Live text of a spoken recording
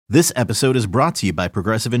This episode is brought to you by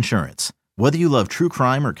Progressive Insurance. Whether you love true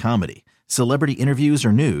crime or comedy, celebrity interviews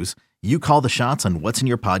or news, you call the shots on what's in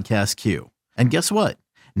your podcast queue. And guess what?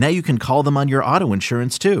 Now you can call them on your auto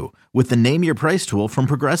insurance too with the Name Your Price tool from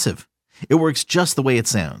Progressive. It works just the way it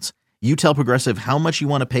sounds. You tell Progressive how much you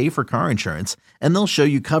want to pay for car insurance, and they'll show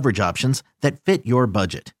you coverage options that fit your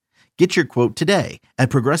budget. Get your quote today at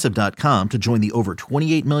Progressive.com to join the over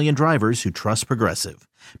 28 million drivers who trust Progressive.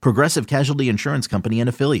 Progressive Casualty Insurance Company and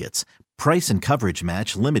Affiliates. Price and coverage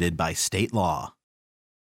match limited by state law.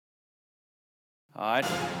 All right.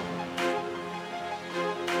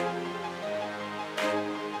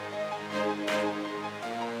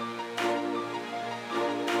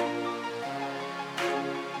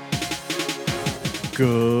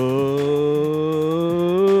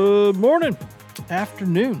 Good morning,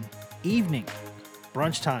 afternoon, evening,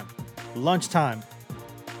 brunch time, lunchtime.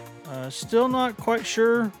 Still not quite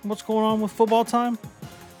sure what's going on with football time.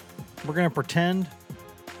 We're going to pretend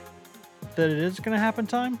that it is going to happen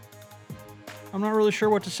time. I'm not really sure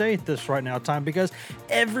what to say at this right now time because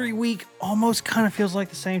every week almost kind of feels like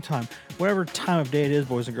the same time. Whatever time of day it is,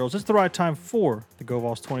 boys and girls, it's the right time for the Go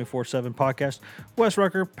Vols 24/7 podcast. Wes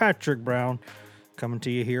Rucker, Patrick Brown, coming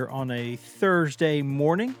to you here on a Thursday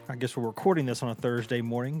morning. I guess we're recording this on a Thursday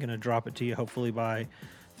morning. Going to drop it to you hopefully by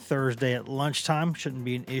Thursday at lunchtime. Shouldn't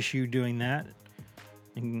be an issue doing that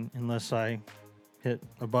unless I hit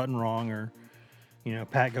a button wrong or, you know,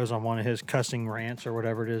 Pat goes on one of his cussing rants or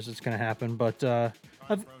whatever it is that's going to happen. But,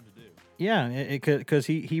 yeah, it could, because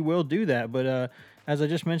he will do that. But as I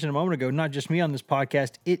just mentioned a moment ago, not just me on this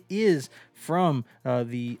podcast, it is from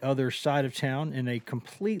the other side of town in a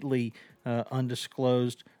completely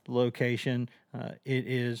undisclosed location. It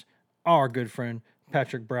is our good friend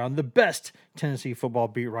Patrick Brown, the best Tennessee football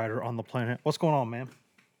beat writer on the planet. What's going on, man?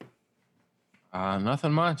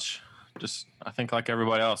 Nothing much. Just, I think like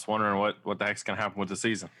everybody else, wondering what the heck's going to happen with the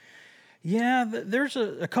season. Yeah, there's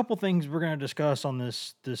a couple things we're going to discuss on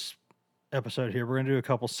this episode here. We're going to do a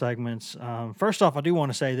couple segments. First off, I do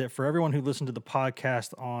want to say that for everyone who listened to the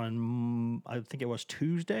podcast on, I think it was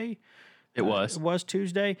Tuesday. It was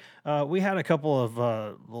Tuesday. We had a couple of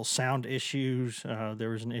little sound issues. There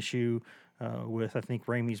was an issue with, I think,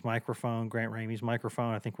 Ramey's microphone, Grant Ramey's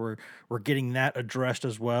microphone. I think we're getting that addressed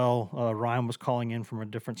as well. Ryan was calling in from a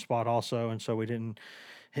different spot also, and so we didn't.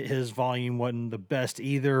 His volume wasn't the best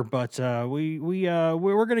either. But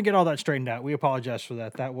we're going to get all that straightened out. We apologize for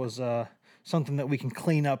that. That was something that we can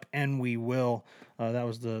clean up, and we will. That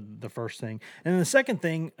was the first thing, and then the second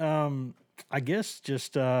thing. I guess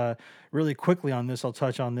just really quickly on this, I'll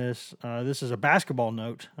touch on this. This is a basketball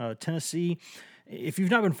note. Tennessee, if you've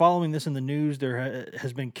not been following this in the news, there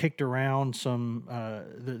has been kicked around some,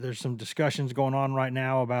 there's some discussions going on right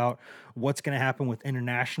now about what's going to happen with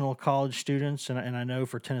international college students. And I know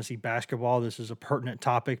for Tennessee basketball, this is a pertinent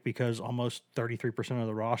topic because almost 33% of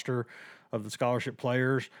the roster of the scholarship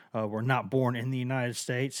players were not born in the United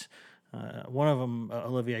States. One of them,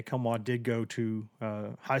 Olivier Kumwa, did go to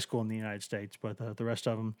high school in the United States, but the rest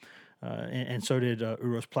of them, and so did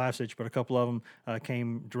Uros Plasic, but a couple of them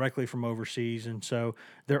came directly from overseas. And so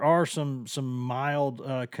there are some mild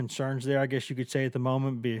concerns there, I guess you could say at the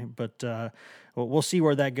moment, but we'll see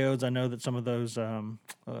where that goes. I know that some of those, a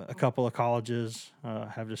couple of colleges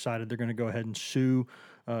have decided they're going to go ahead and sue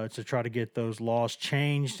to try to get those laws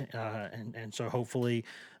changed, and so hopefully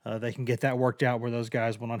they can get that worked out where those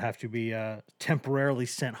guys will not have to be temporarily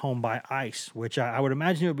sent home by ICE, which I would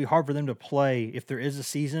imagine it would be hard for them to play if there is a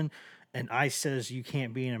season and ICE says you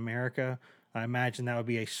can't be in America. I imagine that would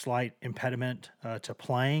be a slight impediment to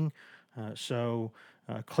playing. So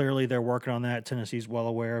clearly they're working on that. Tennessee's well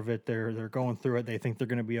aware of it. They're going through it. They think they're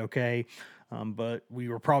going to be okay. But we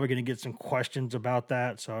were probably going to get some questions about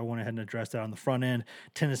that, so I went ahead and addressed that on the front end.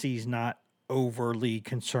 Tennessee's not overly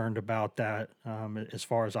concerned about that as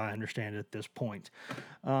far as I understand it at this point.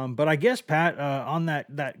 But I guess, Pat, on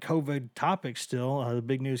that COVID topic still, the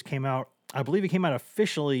big news came out, I believe it came out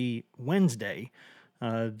officially Wednesday,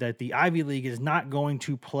 that the Ivy League is not going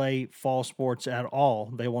to play fall sports at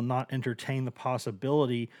all. They will not entertain the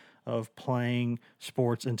possibility of playing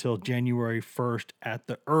sports until January 1st at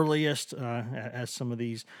the earliest, as some of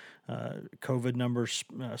these COVID numbers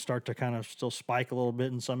start to kind of still spike a little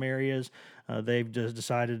bit in some areas. They've just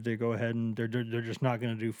decided to go ahead and they're just not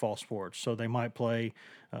going to do fall sports. So they might play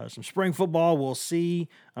some spring football. We'll see.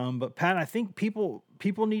 But Pat, I think people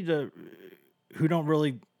need to, who don't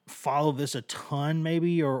really follow this a ton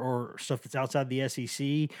maybe, or stuff that's outside the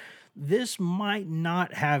SEC, this might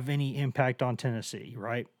not have any impact on Tennessee,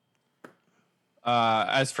 right?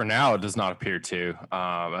 As for now, it does not appear to. And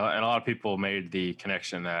a lot of people made the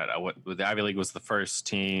connection that the Ivy League was the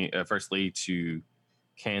first league to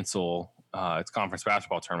cancel its conference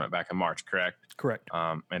basketball tournament back in March, correct? Correct.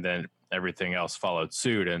 And then everything else followed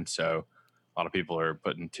suit. And so a lot of people are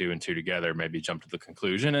putting two and two together, maybe jump to the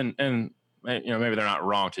conclusion. And maybe they're not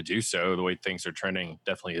wrong to do so. The way things are trending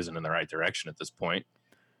definitely isn't in the right direction at this point,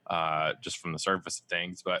 just from the surface of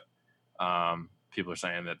things. But people are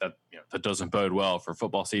saying that doesn't bode well for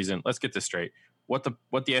football season. Let's get this straight. What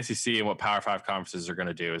the SEC and what Power 5 conferences are going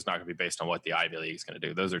to do is not going to be based on what the Ivy League is going to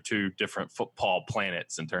do. Those are two different football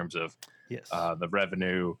planets in terms of the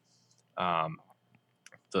revenue,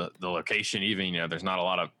 the location. Even there's not a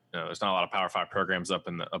lot of Power 5 programs up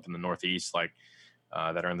in the Northeast that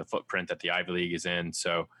are in the footprint that the Ivy League is in.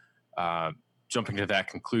 So jumping to that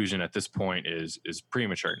conclusion at this point is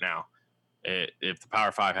premature now. If the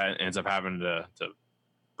Power 5 ends up having to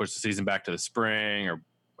push the season back to the spring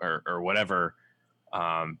or whatever,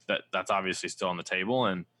 that's obviously still on the table.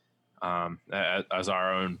 And as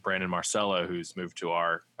our own Brandon Marcello, who's moved to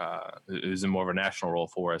who's in more of a national role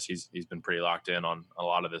for us, he's been pretty locked in on a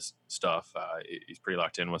lot of this stuff. He's pretty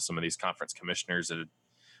locked in with some of these conference commissioners and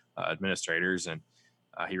administrators, and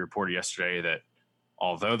he reported yesterday that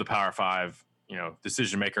although the Power 5,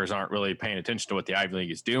 decision makers aren't really paying attention to what the Ivy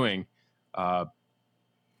League is doing,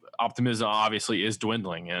 optimism obviously is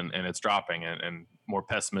dwindling and it's dropping, and more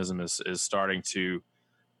pessimism is starting to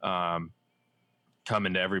come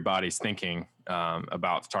into everybody's thinking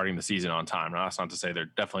about starting the season on time. Now, that's not to say they're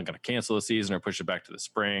definitely going to cancel the season or push it back to the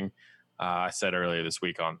spring. I said earlier this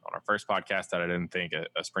week on our first podcast that I didn't think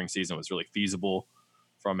a spring season was really feasible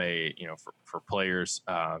from for players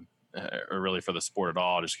or really for the sport at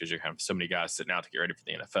all, just because you have so many guys sitting out to get ready for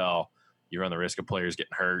the NFL. You run the risk of players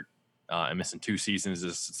getting hurt and missing 2 seasons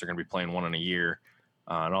since they're going to be playing one in a year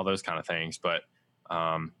and all those kind of things. But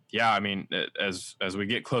as we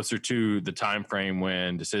get closer to the time frame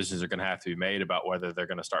when decisions are going to have to be made about whether they're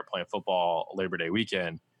going to start playing football Labor Day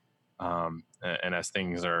weekend, and as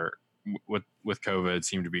things are with COVID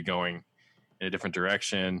seem to be going in a different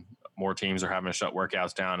direction, more teams are having to shut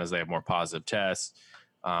workouts down as they have more positive tests.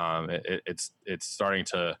 It's starting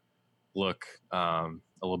to look a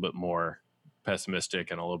little bit more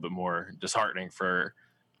pessimistic and a little bit more disheartening for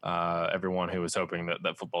everyone who was hoping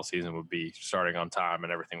that football season would be starting on time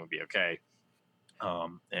and everything would be okay.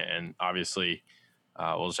 And obviously,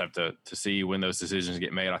 we'll just have to see when those decisions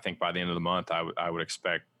get made. I think by the end of the month, I would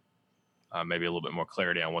expect maybe a little bit more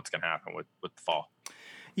clarity on what's going to happen with the fall.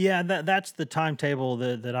 Yeah, that's the timetable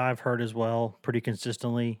that I've heard as well, pretty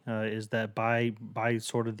consistently. Is that by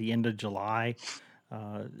sort of the end of July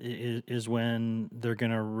is when they're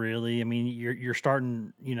going to really. I mean, you're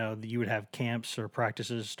starting. You would have camps or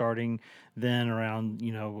practices starting then around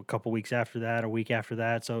a couple weeks after that, a week after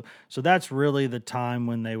that. So that's really the time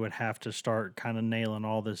when they would have to start kind of nailing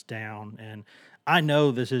all this down. And I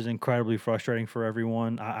know this is incredibly frustrating for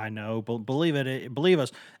everyone. I know, but believe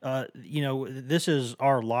us. This is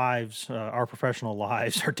our lives. Our professional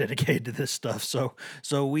lives are dedicated to this stuff.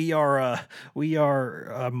 So we are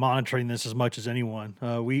monitoring this as much as anyone.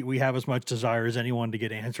 We have as much desire as anyone to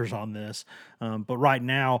get answers on this. But right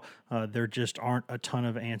now, there just aren't a ton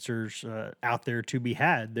of answers out there to be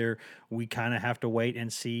had. We kind of have to wait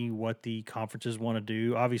and see what the conferences want to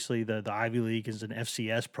do. Obviously, the Ivy League is an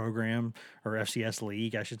FCS program, or FCS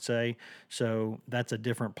league, I should say. So that's a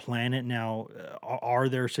different planet. Now, are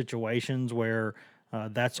there situations where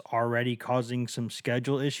that's already causing some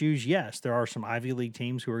schedule issues? Yes, there are some Ivy League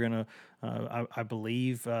teams who are going to, I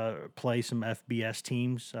believe, play some FBS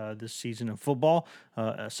teams this season in football.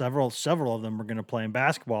 Several of them are going to play in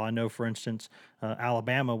basketball. I know, for instance,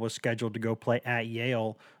 Alabama was scheduled to go play at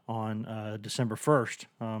Yale on December 1st.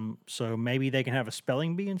 So maybe they can have a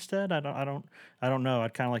spelling bee instead. I don't know.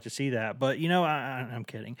 I'd kind of like to see that, but I'm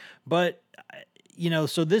kidding. But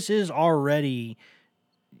so this is already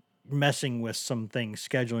messing with some things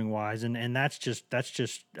scheduling wise, and that's just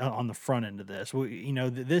on the front end of this.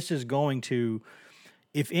 This is going to,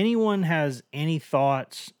 if anyone has any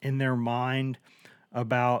thoughts in their mind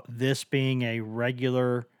about this being a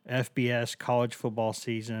regular FBS college football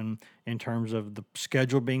season in terms of the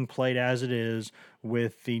schedule being played as it is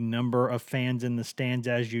with the number of fans in the stands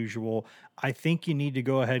as usual, I think you need to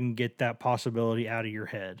go ahead and get that possibility out of your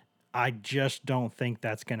head. I just don't think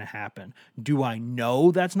that's going to happen. Do I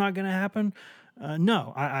know that's not going to happen?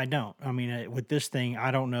 No, I don't. I mean, with this thing, I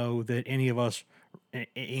don't know that any of us,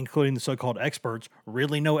 including the so-called experts,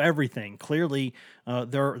 really know everything. Clearly,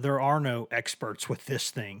 there are no experts with this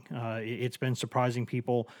thing. It's been surprising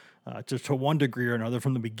people to one degree or another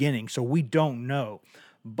from the beginning, so we don't know.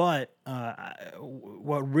 But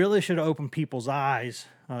what really should have opened people's eyes,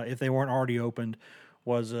 if they weren't already opened,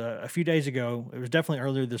 was a few days ago. It was definitely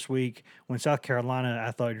earlier this week when South Carolina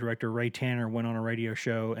athletic director Ray Tanner went on a radio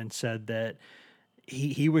show and said that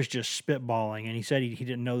he was just spitballing, and he said he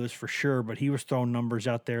didn't know this for sure, but he was throwing numbers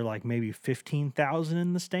out there like maybe 15,000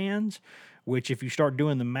 in the stands, which if you start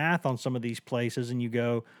doing the math on some of these places and you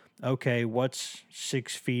go, okay, what's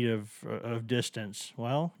 6 feet of distance?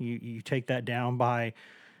 Well, you take that down by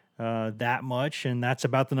that much, and that's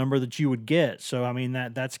about the number that you would get. So, I mean,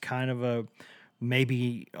 that's kind of a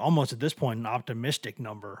maybe almost at this point an optimistic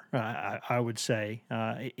number. I would say.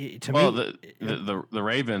 To Well, me, the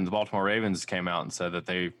Ravens, the Baltimore Ravens, came out and said that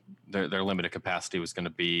their limited capacity was going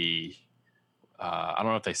to be. I don't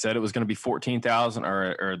know if they said it was going to be 14,000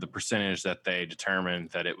 or the percentage that they determined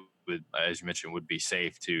that it would, as you mentioned, would be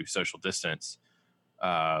safe to social distance,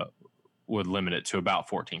 would limit it to about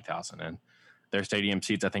 14,000. And their stadium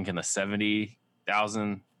seats, I think, in the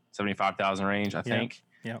 70,000, 75,000 range, I think.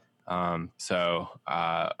 Yeah. So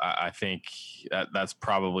I think that's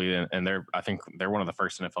probably, and I think they're one of the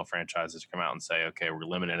first NFL franchises to come out and say, okay, we're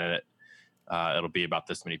limiting it. It'll be about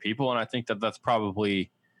this many people. And I think that's probably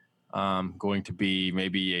going to be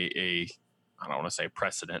maybe I don't want to say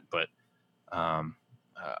precedent, but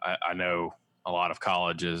I know a lot of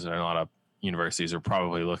colleges and a lot of universities are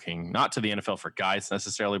probably looking not to the NFL for guides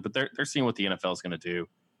necessarily, but they're seeing what the NFL is going to do.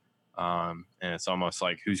 And it's almost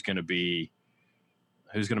like who's going to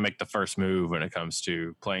make the first move when it comes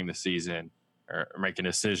to playing the season or making a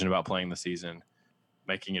decision about playing the season,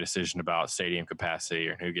 making a decision about stadium capacity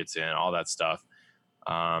or who gets in, all that stuff.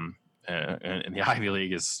 And the Ivy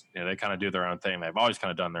League is, they kind of do their own thing. They've always kind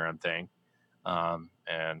of done their own thing.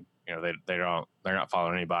 And they're not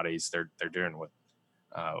following anybody's, they're doing what,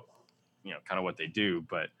 kind of what they do.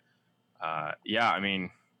 But I mean,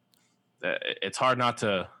 it's hard not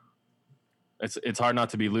to, it's hard not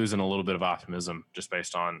to be losing a little bit of optimism just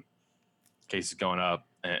based on cases going up.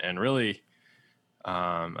 And really, a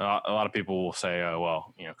lot of people will say,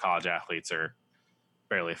 college athletes are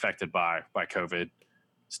barely affected by COVID.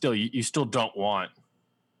 Still, you still don't want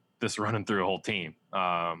this running through a whole team.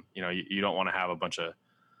 You don't want to have a bunch of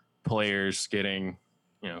players getting,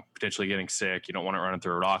 potentially getting sick. You don't want it running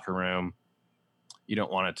through a locker room. You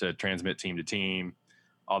don't want it to transmit team to team,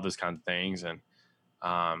 all those kinds of things. And,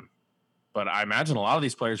 but I imagine a lot of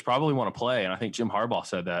these players probably want to play. And I think Jim Harbaugh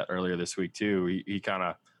said that earlier this week too. He kind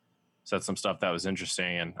of said some stuff that was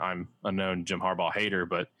interesting, and I'm a known Jim Harbaugh hater,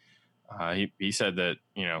 but he said that,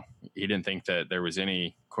 he didn't think that there was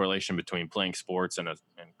any correlation between playing sports and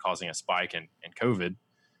causing a spike in COVID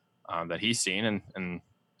that he's seen. And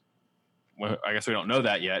I guess we don't know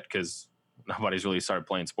that yet because nobody's really started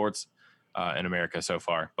playing sports in America so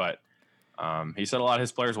far. But he said a lot of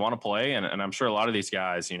his players want to play. And I'm sure a lot of these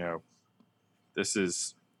guys, this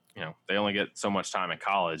is, they only get so much time in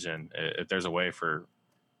college. And if there's a way for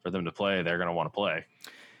them to play, they're going to want to play.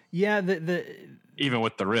 Yeah, even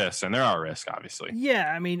with the risks, and there are risks, obviously.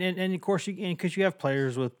 Yeah, I mean, and of course, because you have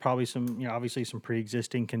players with probably some, obviously some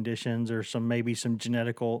pre-existing conditions or maybe some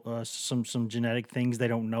some genetic things they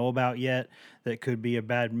don't know about yet that could be a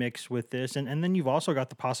bad mix with this, and then you've also got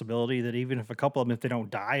the possibility that even if a couple of them, if they don't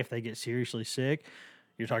die, if they get seriously sick,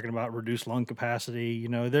 you're talking about reduced lung capacity.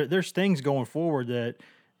 There's things going forward that,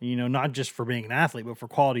 not just for being an athlete, but for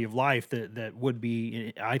quality of life that would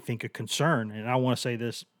be, I think, a concern. And I want to say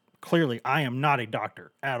this clearly, I am not a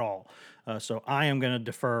doctor at all. So I am going to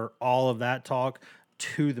defer all of that talk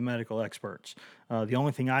to the medical experts. The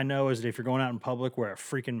only thing I know is that if you're going out in public, wear a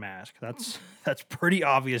freaking mask. That's pretty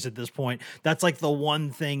obvious at this point. That's like the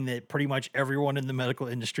one thing that pretty much everyone in the medical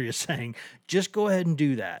industry is saying. Just go ahead and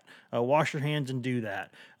do that. Wash your hands and do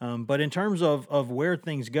that. But in terms of where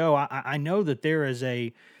things go, I know that there is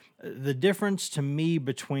the difference to me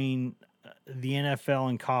between the NFL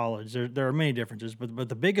and college. There are many differences, but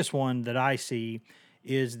the biggest one that I see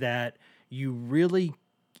is that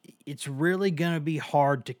it's really going to be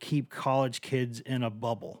hard to keep college kids in a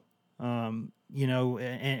bubble. And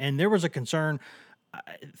there was a concern.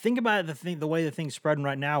 Think about it, the way the thing's spreading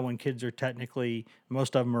right now when kids are technically,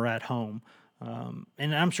 most of them are at home.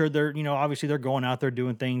 And I'm sure they're, obviously they're going out there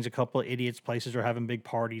doing things. A couple of idiots places are having big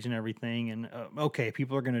parties and everything. And okay,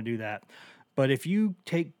 people are going to do that. But if you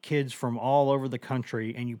take kids from all over the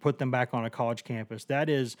country and you put them back on a college campus, that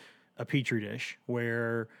is a petri dish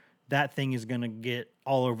where that thing is going to get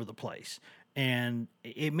all over the place. and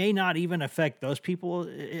it may not even affect those people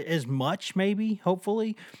as much, maybe,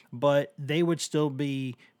 hopefully, but they would still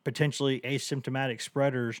be potentially asymptomatic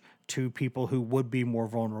spreaders to people who would be more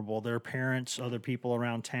vulnerable, their parents, other people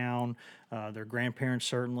around town, their grandparents,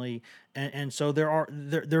 certainly. And so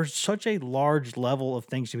there's such a large level of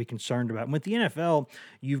things to be concerned about. And with the NFL,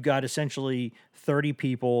 you've got essentially 30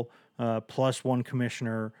 people plus one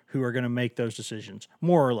commissioner who are going to make those decisions,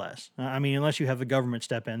 more or less. I mean, unless you have the government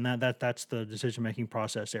step in, that's the decision making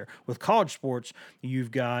process there. With college sports, you've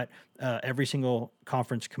got every single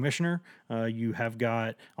conference commissioner. You have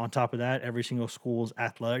got, on top of that, every single school's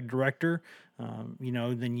athletic director.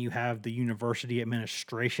 Then you have the university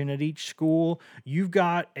administration at each school. You've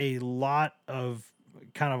got a lot of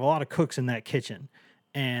cooks in that kitchen,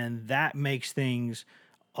 and that makes things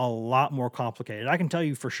a lot more complicated. I can tell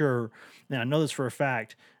you for sure, and I know this for a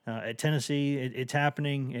fact, at Tennessee, it's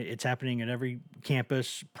happening. It's happening at every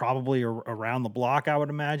campus, probably around the block, I would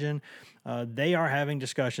imagine. They are having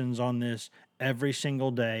discussions on this every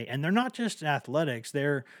single day. And they're not just athletics.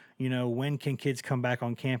 They're, when can kids come back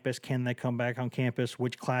on campus? Can they come back on campus?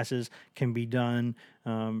 Which classes can be done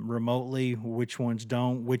remotely? Which ones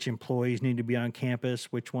don't? Which employees need to be on campus?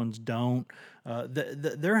 Which ones don't?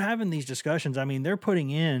 They're having these discussions. I mean, they're putting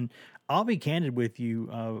in, I'll be candid with you.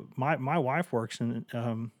 My wife works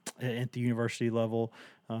at the university level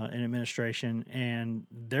in administration, and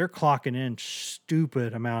they're clocking in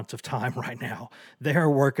stupid amounts of time right now. They are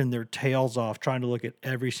working their tails off trying to look at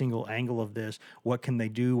every single angle of this. What can they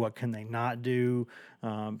do? What can they not do?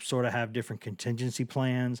 Sort of have different contingency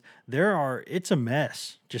plans. It's a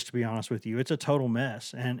mess, just to be honest with you. It's a total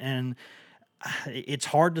mess. And it's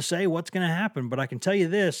hard to say what's going to happen, but I can tell you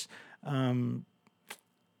this,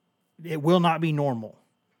 it will not be normal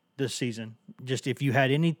this season. Just if you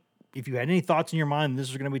had any thoughts in your mind, this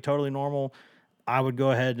is going to be totally normal, I would go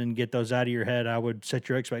ahead and get those out of your head. I would set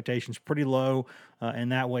your expectations pretty low.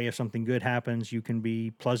 And that way, if something good happens, you can be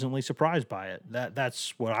pleasantly surprised by it.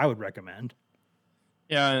 That's what I would recommend.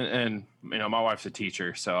 Yeah. And my wife's a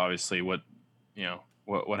teacher, so obviously what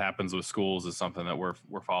happens with schools is something that we're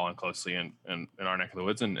following closely in our neck of the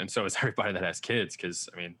woods. And so is everybody that has kids. Cause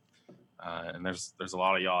and there's a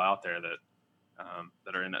lot of y'all out there that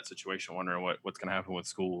are in that situation, wondering what's going to happen with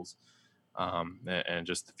schools, and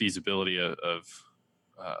just the feasibility of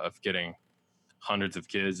getting hundreds of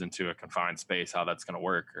kids into a confined space, how that's going to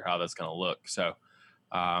work or how that's going to look. So,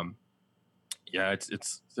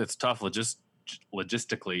 it's tough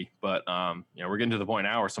logistically, but we're getting to the point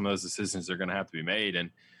now where some of those decisions are going to have to be made.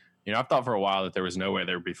 And I've thought for a while that there was no way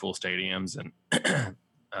there would be full stadiums, and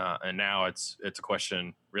and now it's a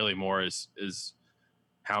question really more is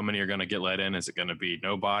how many are going to get let in? Is it going to be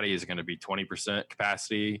nobody? Is it going to be 20%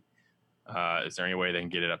 capacity? Is there any way they can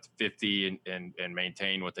get it up to 50 and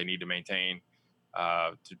maintain what they need to maintain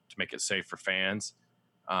to make it safe for fans?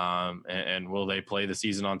 And will they play the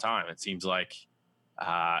season on time? It seems like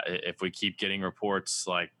if we keep getting reports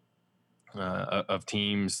like of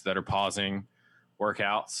teams that are pausing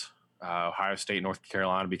workouts, Ohio State, North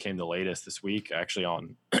Carolina became the latest this week. Actually,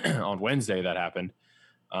 on on Wednesday that happened.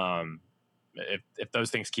 If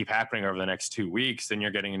those things keep happening over the next 2 weeks, then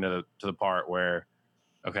you're getting into the part where,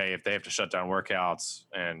 okay, if they have to shut down workouts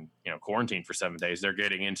and quarantine for 7 days, they're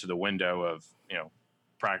getting into the window of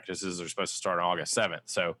practices are supposed to start on August 7th.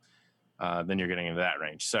 So then you're getting into that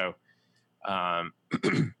range. So and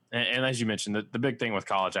as you mentioned, the big thing with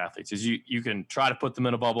college athletes is you can try to put them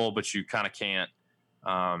in a bubble, but you kind of can't.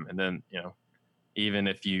 And then even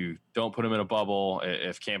if you don't put them in a bubble,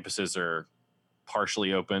 if campuses are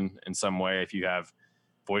partially open in some way, if you have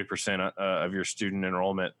 40% of your student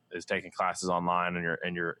enrollment is taking classes online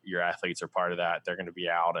and your athletes are part of that, they're going to be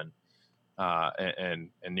out and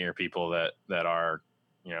near people that are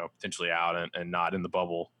potentially out and not in the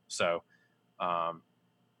bubble. So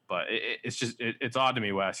but it's odd to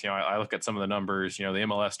me, Wes. I look at some of the numbers. The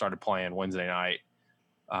MLS started playing Wednesday night,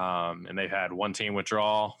 and they've had one team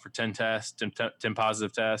withdraw for 10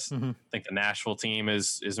 positive tests. Mm-hmm. I think the Nashville team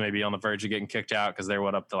is maybe on the verge of getting kicked out because they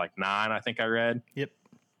went up to like 9, I think I read. Yep.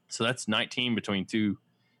 So that's 19 between two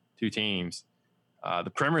teams.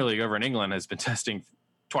 The Premier League over in England has been testing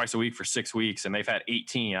twice a week for 6 weeks, and they've had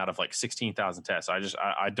 18 out of like 16,000 tests.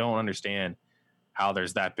 I don't understand how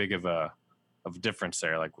there's that big of a difference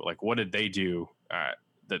there. Like what did they do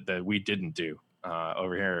that we didn't do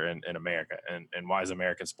over here in America? And why is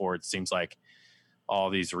American sports seems like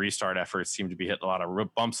all these restart efforts seem to be hitting a lot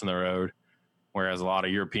of bumps in the road, whereas a lot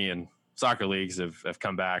of European soccer leagues have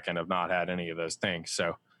come back and have not had any of those things.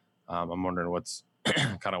 So I'm wondering what's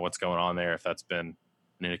going on there, if that's been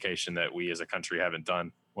an indication that we as a country haven't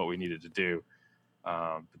done what we needed to do.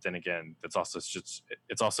 But then again, it's also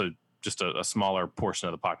just a smaller portion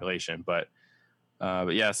of the population. But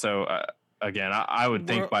yeah, so again, I would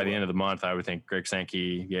think by the end of the month, I would think Greg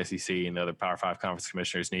Sankey, the SEC, and the other Power 5 conference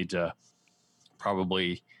commissioners need to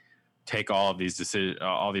probably take all of these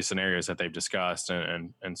all these scenarios that they've discussed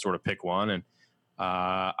and sort of pick one. And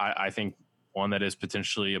I think one that is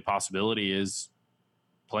potentially a possibility is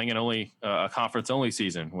playing a conference only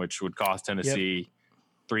season, which would cost Tennessee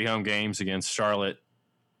 3 home games against Charlotte,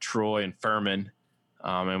 Troy, and Furman,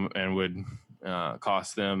 and would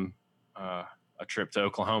cost them a trip to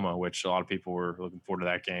Oklahoma, which a lot of people were looking forward to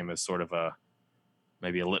that game as sort of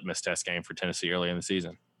maybe a litmus test game for Tennessee early in the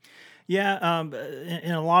season. Yeah,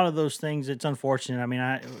 in a lot of those things, it's unfortunate. I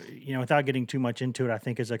mean, without getting too much into it, I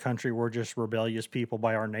think as a country, we're just rebellious people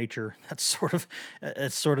by our nature. It's sort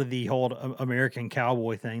of the whole American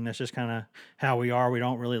cowboy thing. That's just kind of how we are. We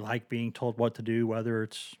don't really like being told what to do, whether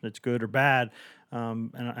it's good or bad.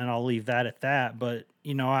 And I'll leave that at that. But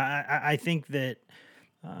I think that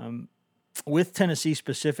with Tennessee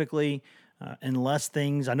specifically. Unless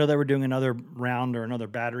things, I know they were doing another round or another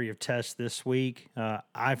battery of tests this week.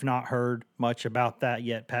 I've not heard much about that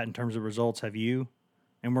yet, Pat, in terms of results. Have you?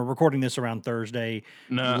 And we're recording this around Thursday,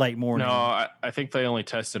 late morning. No, I think they only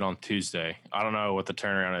tested on Tuesday. I don't know what the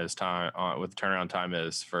turnaround time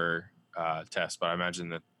is for tests, but I imagine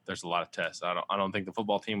that there's a lot of tests. I don't think the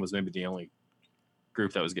football team was maybe the only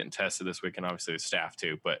group that was getting tested this week, and obviously the staff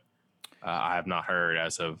too. But I have not heard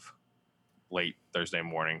as of late Thursday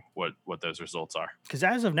morning what those results are. Because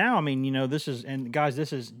as of now, I mean, this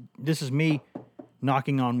is me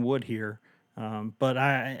knocking on wood here, but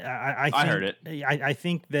I think, heard it. I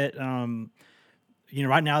think that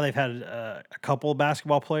right now they've had a couple of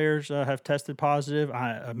basketball players have tested positive.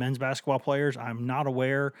 Men's basketball players. I'm not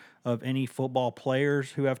aware of any football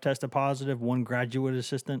players who have tested positive. One graduate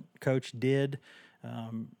assistant coach did.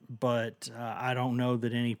 But I don't know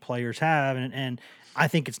that any players have, and I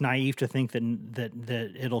think it's naive to think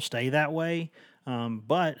that it'll stay that way.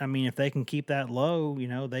 But I mean, if they can keep that low,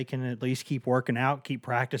 they can at least keep working out, keep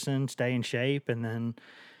practicing, stay in shape, and then,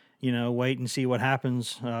 wait and see what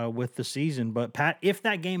happens with the season. But Pat, if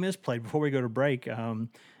that game is played before we go to break, and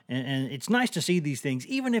it's nice to see these things,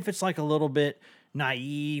 even if it's like a little bit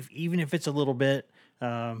naive, even if it's a little bit,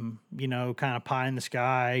 kind of pie in the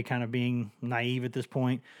sky, kind of being naive at this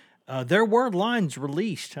point. There were lines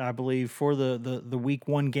released, I believe, for the week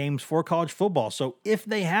 1 games for college football. So if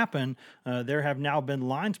they happen, there have now been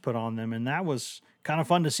lines put on them, and that was kind of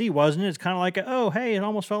fun to see, wasn't it? It's kind of like, it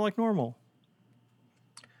almost felt like normal.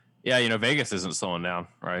 Yeah, Vegas isn't slowing down,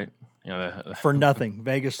 right? For nothing.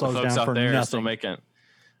 Vegas slows down for nothing.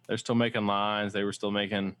 They're still making lines. They were still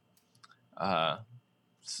making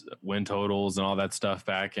win totals and all that stuff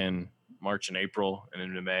back in March and April and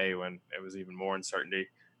into May when it was even more uncertainty.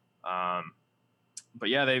 But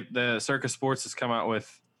yeah, the Circus Sports has come out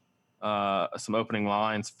with some opening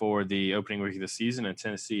lines for the opening week of the season, and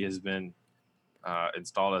Tennessee has been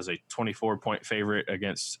installed as a 24-point favorite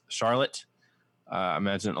against Charlotte. I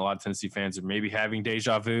imagine a lot of Tennessee fans are maybe having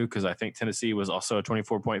deja vu because I think Tennessee was also a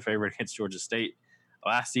 24-point favorite against Georgia State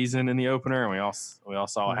last season in the opener, and we all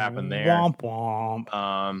saw what happened there. Womp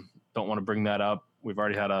womp. Don't want to bring that up. We've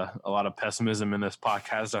already had a lot of pessimism in this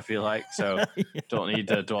podcast, I feel like, so don't need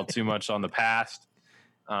to dwell too much on the past.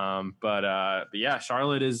 But yeah,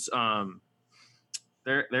 Charlotte is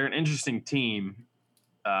they're an interesting team.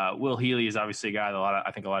 Will Healy is obviously a guy that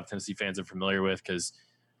I think a lot of Tennessee fans are familiar with because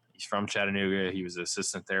he's from Chattanooga. He was an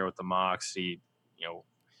assistant there with the Mocs. He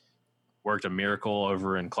worked a miracle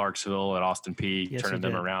over in Clarksville at Austin Peay, turning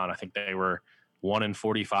them around. I think they were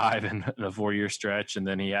 1-45 in a 4-year stretch, and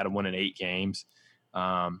then he had them win in 8 games.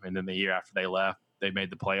 And then the year after they left, they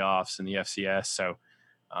made the playoffs in the FCS. So,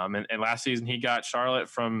 and last season he got Charlotte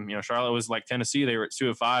from, Charlotte was like Tennessee. They were at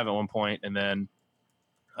 2-5 at one point, and then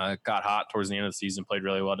got hot towards the end of the season, played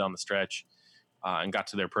really well down the stretch, and got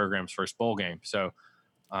to their program's first bowl game. So,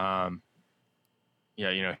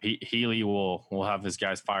 Healy will have his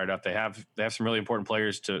guys fired up. They have some really important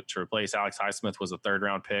players to replace. Alex Highsmith was a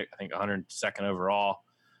 3rd-round pick, I think 102nd overall.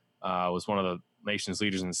 Was one of the nation's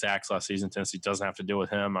leaders in sacks last season. Tennessee doesn't have to deal with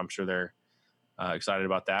him. I'm sure they're excited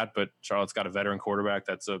about that. But Charlotte's got a veteran quarterback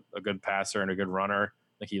that's a good passer and a good runner.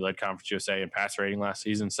 I think he led Conference USA in pass rating last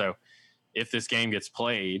season. So if this game gets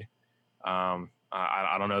played,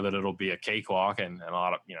 I don't know that it'll be a cakewalk. And a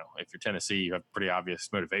lot of, if you're Tennessee, you have pretty obvious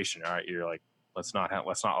motivation. All right, you're like, let's not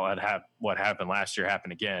let what happened last year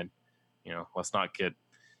happen again. Let's not get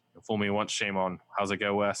fool me once, shame on. How's it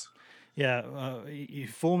go, Wes? Yeah, you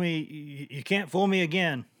fool me. You can't fool me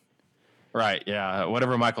again. Right. Yeah.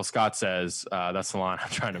 Whatever Michael Scott says, that's the line I'm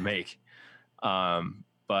trying to make.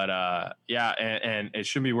 Yeah, and it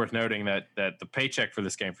should be worth noting that the paycheck for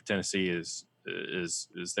this game for Tennessee is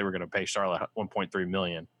they were going to pay Charlotte $1.3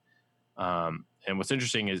 million. And what's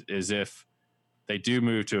interesting is if they do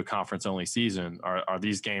move to a conference only season, are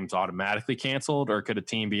these games automatically canceled, or could a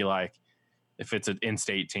team be like, if it's an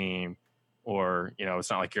in-state team, or it's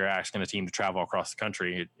not like you're asking a team to travel across the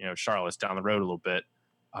country, Charlotte's down the road a little bit,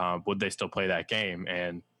 would they still play that game?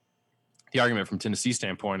 And the argument from Tennessee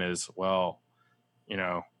standpoint is, well,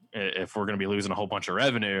 if we're going to be losing a whole bunch of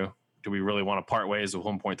revenue, do we really want to part ways with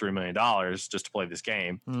 $1.3 million just to play this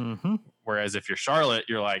game? Mm-hmm. Whereas if you're Charlotte,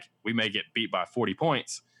 you're like, we may get beat by 40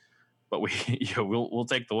 points, but we'll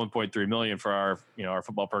take the $1.3 million for our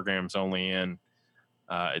football program's only in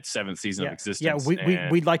its seventh season of existence. Yeah,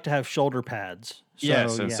 we'd like to have shoulder pads.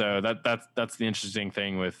 So, so that's the interesting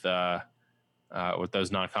thing with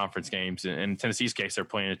those non-conference games. In Tennessee's case, they're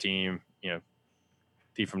playing a team,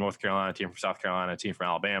 team from North Carolina, team from South Carolina, team from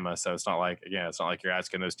Alabama. So it's not like you're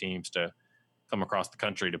asking those teams to come across the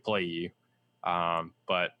country to play you.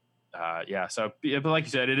 But like you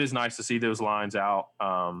said, it is nice to see those lines out.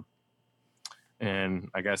 And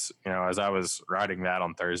I guess, as I was writing that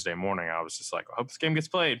on Thursday morning, I was just like, I hope this game gets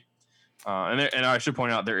played. And I should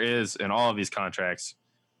point out, there is in all of these contracts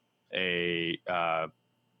a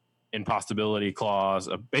impossibility clause,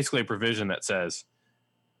 basically a provision that says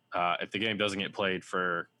if the game doesn't get played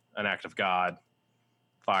for an act of God,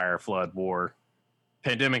 fire, flood, war,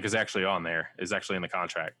 pandemic is actually on there, is actually in the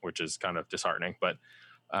contract, which is kind of disheartening. But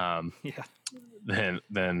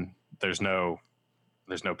then there's no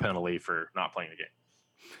penalty for not playing the game.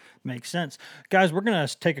 Makes sense. Guys, we're going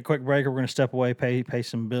to take a quick break. We're going to step away, pay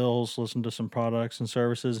some bills, listen to some products and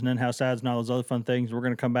services and in-house ads and all those other fun things. We're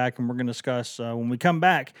going to come back and we're going to discuss, when we come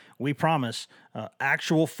back, we promise,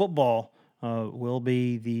 actual football will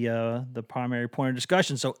be the primary point of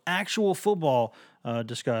discussion. So actual football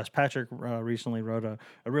discussed. Patrick recently wrote a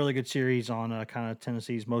really good series on kind of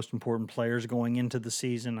Tennessee's most important players going into the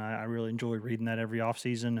season. I really enjoy reading that every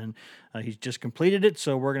offseason, and he's just completed it.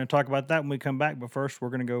 So we're going to talk about that when we come back. But first, we're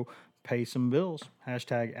going to go pay some bills.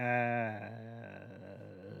 Hashtag ad.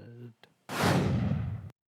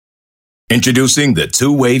 Introducing the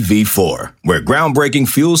Two-Way V4, where groundbreaking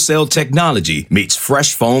fuel cell technology meets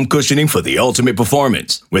fresh foam cushioning for the ultimate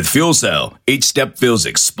performance. With Fuel Cell, each step feels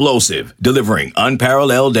explosive, delivering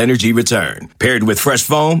unparalleled energy return. Paired with fresh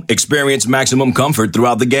foam, experience maximum comfort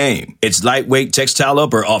throughout the game. Its lightweight textile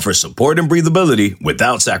upper offers support and breathability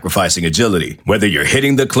without sacrificing agility. Whether you're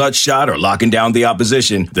hitting the clutch shot or locking down the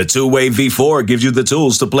opposition, the Two-Way V4 gives you the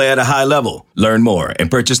tools to play at a high level. Learn more and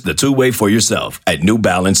purchase the Two-Way for yourself at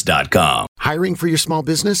newbalance.com. Hiring for your small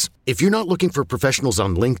business? If you're not looking for professionals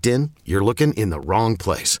on LinkedIn, you're looking in the wrong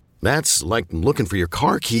place. That's like looking for your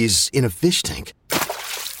car keys in a fish tank.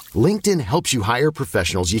 LinkedIn helps you hire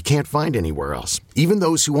professionals you can't find anywhere else, even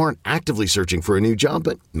those who aren't actively searching for a new job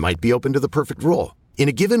but might be open to the perfect role. In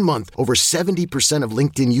a given month, over 70% of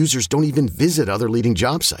LinkedIn users don't even visit other leading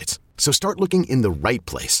job sites. So start looking in the right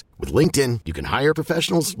place. With LinkedIn, you can hire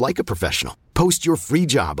professionals like a professional. Post your free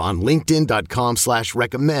job on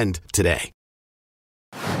linkedin.com/recommend today.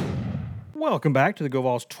 Welcome back to the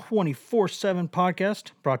GoVols 24/7 podcast,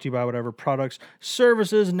 brought to you by whatever products,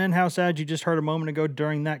 services, and in-house ads you just heard a moment ago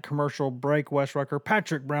during that commercial break. Wes Rucker,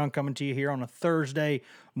 Patrick Brown coming to you here on a Thursday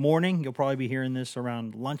morning. You'll probably be hearing this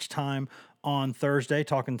around lunchtime on Thursday,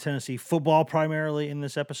 talking Tennessee football primarily in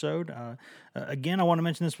this episode. Again, I want to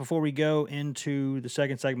mention this before we go into the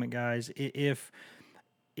second segment, guys. If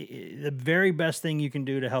the very best thing you can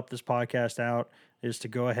do to help this podcast out is to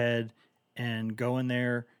go ahead and go in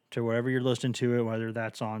there to wherever you're listening to it, whether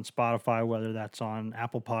that's on Spotify, whether that's on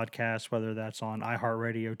Apple Podcasts, whether that's on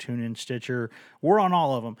iHeartRadio, TuneIn, Stitcher. We're on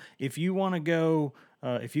all of them. If you want to go,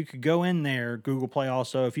 if you could go in there, Google Play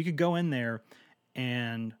also, if you could go in there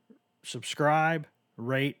and subscribe,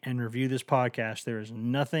 rate, and review this podcast, there is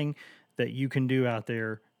nothing that you can do out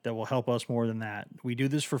there that will help us more than that. We do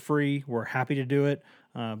this for free. We're happy to do it.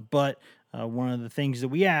 But one of the things that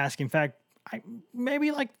we ask, in fact,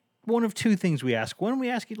 maybe like one of two things we ask. One, we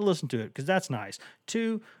ask you to listen to it because that's nice.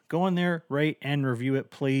 Two, go in there, rate, and review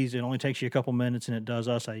it, please. It only takes you a couple minutes, and it does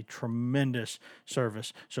us a tremendous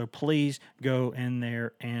service. So please go in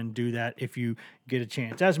there and do that if you get a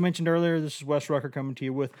chance. As mentioned earlier, this is Wes Rucker coming to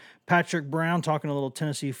you with Patrick Brown, talking a little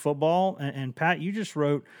Tennessee football. And Pat, you just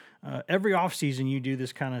wrote every offseason you do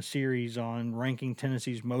this kind of series on ranking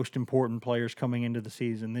Tennessee's most important players coming into the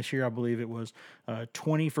season. This year, I believe it was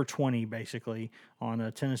 20 for 20, basically,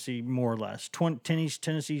 on Tennessee, more or less.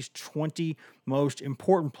 Tennessee's 20 most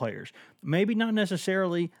important players. Maybe not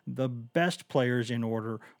necessarily the best players in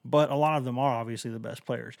order, but a lot of them are obviously the best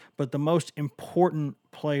players, but the most important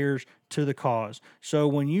players to the cause. So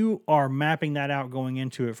when you are mapping that out going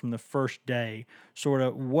into it from the first day, sort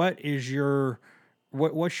of what's your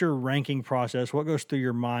ranking process? What goes through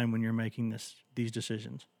your mind when you're making these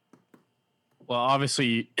decisions? Well,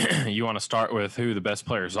 obviously, you want to start with who the best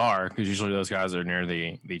players are, because usually those guys are near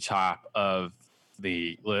the top of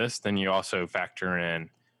the list. Then you also factor in,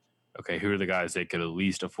 okay, who are the guys they could at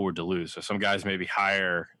least afford to lose? So some guys may be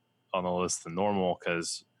higher on the list than normal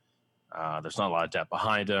because there's not a lot of depth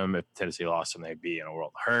behind them. If Tennessee lost them, they'd be in a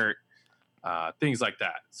world of hurt. Things like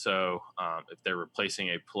that. So if they're replacing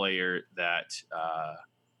a player that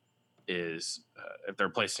if they're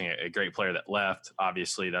replacing a great player that left,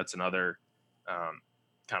 obviously that's another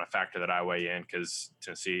kind of factor that I weigh in, because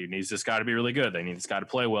Tennessee needs this guy to be really good. They need this guy to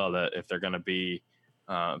play well, that if they're going to be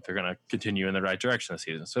if they're going to continue in the right direction this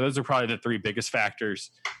season. So those are probably the three biggest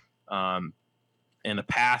factors. In the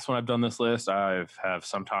past, when I've done this list, have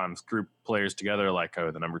sometimes grouped players together, like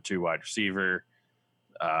the number 2 wide receiver,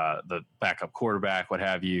 the backup quarterback, what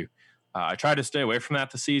have you. I tried to stay away from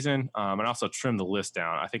that this season, and also trim the list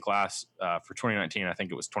down. I think for 2019, I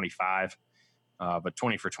think it was 25, but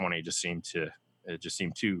 20 for 20 it seemed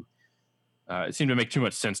to make too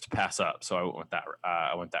much sense to pass up. So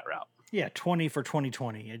I went that route. Yeah, 20 for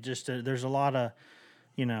 2020. It just there's a lot of,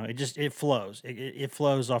 it flows. It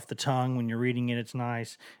flows off the tongue when you're reading it. It's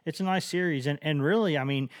nice. It's a nice series, and really, I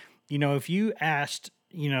mean, if you asked,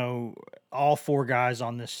 all 4 guys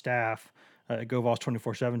on this staff, GoVols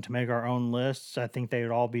 24/7, to make our own lists, I think they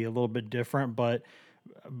would all be a little bit different. But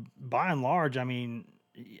by and large, I mean,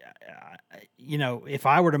 if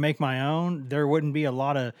I were to make my own, there wouldn't be a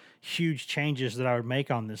lot of huge changes that I would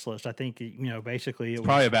make on this list. I think, basically it's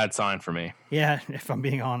probably a bad sign for me. Yeah, if I'm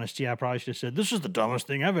being honest, I probably should have said, this is the dumbest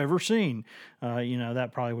thing I've ever seen. That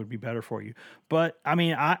probably would be better for you. But, I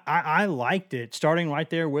mean, I liked it, starting right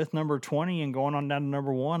there with number 20 and going on down to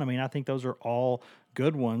number 1. I mean, I think those are all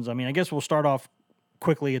good ones. I mean, I guess we'll start off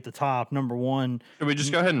quickly at the top. Number 1. Should we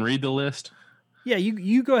just go ahead and read the list? Yeah,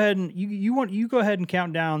 you go ahead and you go ahead and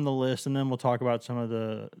count down the list, and then we'll talk about some of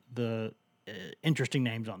the interesting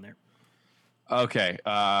names on there. Okay,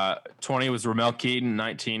 20 was Ramel Keaton,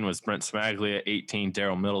 19 was Brent Smaglia, 18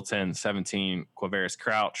 Daryl Middleton, 17 Quavaris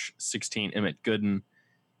Crouch, 16 Emmett Gooden,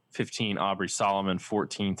 15 Aubrey Solomon,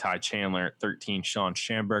 14 Ty Chandler, 13 Sean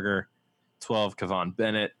Schamberger, 12 Kevon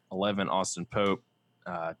Bennett, 11 Austin Pope,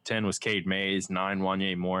 10 was Cade Mays, 9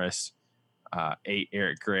 Wanye Morris, 8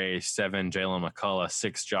 Eric Gray, 7 Jalen McCullough,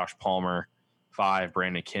 6 Josh Palmer, 5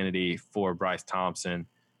 Brandon Kennedy, 4 Bryce Thompson,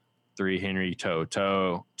 3 Henry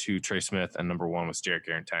To'oTo'o, 2 Trey Smith, and number 1 was Jarrett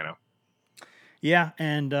Garantano. Yeah,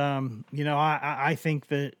 and I think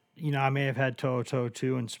that I may have had To'oTo'o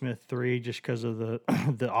 2 and Smith 3 just because of the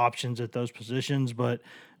the options at those positions, but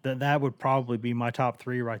that would probably be my top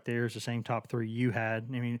 3 right there. Is the same top 3 you had.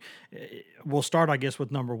 I mean, we'll start, I guess,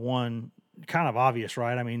 with number 1. Kind of obvious,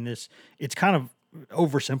 right? I mean, it's kind of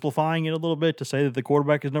oversimplifying it a little bit to say that the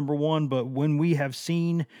quarterback is number 1, but when we have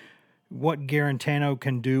seen what Garantano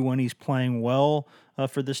can do when he's playing well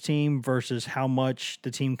for this team versus how much the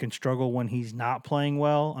team can struggle when he's not playing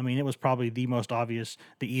well, I mean, it was probably the most obvious,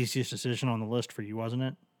 the easiest decision on the list for you, wasn't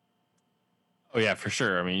it? Oh, yeah, for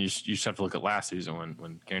sure. I mean, you just have to look at last season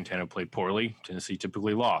when Garantano played poorly. Tennessee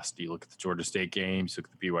typically lost. You look at the Georgia State games, you look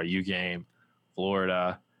at the BYU game,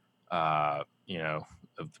 Florida, the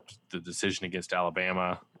decision against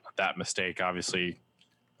Alabama. That mistake obviously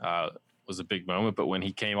was a big moment, but when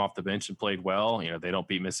he came off the bench and played well, they don't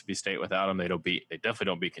beat Mississippi State without him. They definitely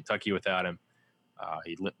don't beat Kentucky without him.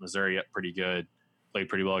 He lit Missouri up pretty good, played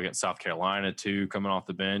pretty well against South Carolina too, coming off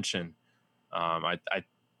the bench. And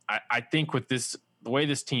I think with the way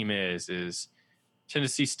this team is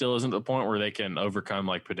Tennessee still isn't at the point where they can overcome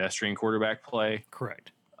like pedestrian quarterback play.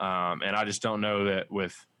 Correct. And I just don't know that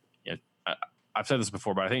with, I've said this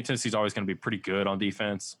before, but I think Tennessee's always going to be pretty good on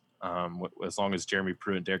defense. As long as Jeremy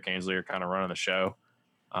Pruitt and Derek Ainsley are kind of running the show.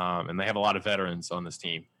 And they have a lot of veterans on this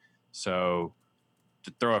team. So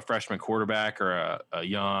to throw a freshman quarterback or a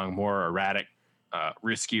young, more erratic,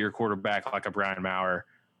 riskier quarterback like a Brian Maurer,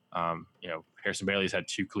 Harrison Bailey's had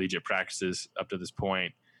 2 collegiate practices up to this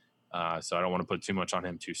point. So I don't want to put too much on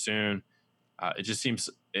him too soon. It just seems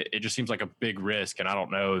like a big risk. And I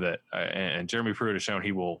don't know that, and Jeremy Pruitt has shown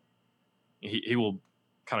he will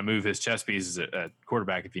kind of move his chess pieces at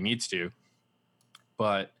quarterback if he needs to.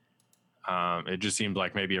 But It just seemed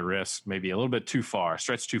like maybe a risk, maybe a little bit too far,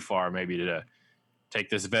 stretched too far, maybe to take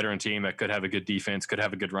this veteran team that could have a good defense, could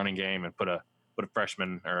have a good running game, and put a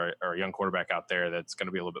freshman or a young quarterback out there that's going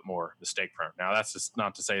to be a little bit more mistake prone. Now, that's just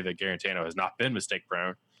not to say that Garantano has not been mistake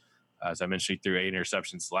prone. As I mentioned, he threw 8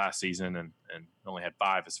 interceptions last season and only had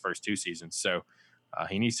 5 his first 2 seasons. So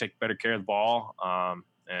he needs to take better care of the ball.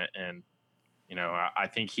 And you know, I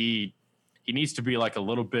think he needs to be like a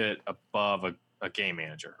little bit above a game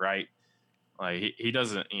manager, right? Like he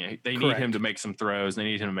doesn't, you know, they need him to make some throws. They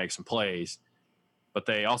need him to make some plays. But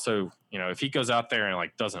they also, you know, if he goes out there and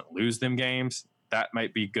like doesn't lose them games, that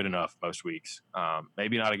might be good enough most weeks.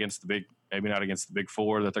 Maybe not against the big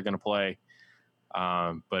 4 that they're going to play.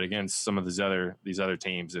 But against some of these other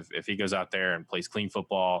teams, if he goes out there and plays clean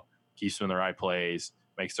football, keeps them in the right plays,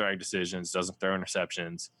 makes the right decisions, doesn't throw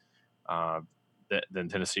interceptions, then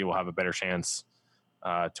Tennessee will have a better chance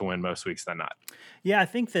to win most weeks than not. Yeah, I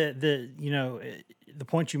think that the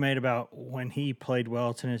point you made about when he played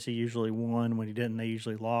well, Tennessee usually won. When he didn't, they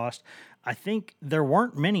usually lost. I think there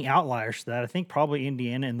weren't many outliers to that. I think probably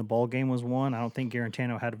Indiana in the bowl game was one. I don't think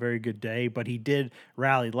Garantano had a very good day, but he did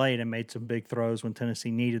rally late and made some big throws when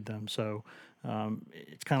Tennessee needed them. So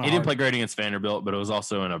it's kind of he didn't play great against Vanderbilt, but it was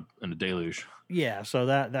also in a deluge. Yeah, so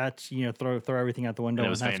that's throw everything out the window. And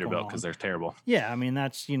it was Vanderbilt because they're terrible. Yeah, I mean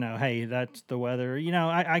that's hey, that's the weather.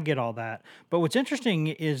 I get all that. But what's interesting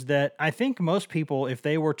is that I think most people, if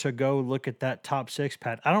they were to go look at that top 6,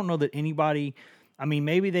 Pat, I don't know that anybody. I mean,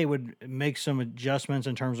 maybe they would make some adjustments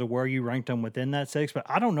in terms of where you ranked them within that 6, but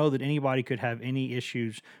I don't know that anybody could have any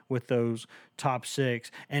issues with those top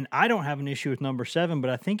 6. And I don't have an issue with number 7,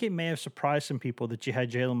 but I think it may have surprised some people that you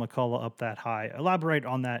had Jalen McCullough up that high. Elaborate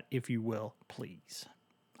on that, if you will, please.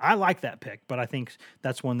 I like that pick, but I think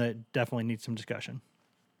that's one that definitely needs some discussion.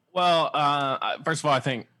 Well, first of all, I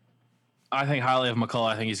think highly of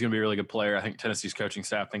McCullough. I think he's going to be a really good player. I think Tennessee's coaching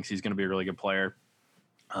staff thinks he's going to be a really good player.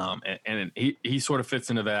 And he sort of fits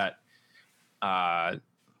into that.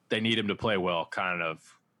 They need him to play well kind of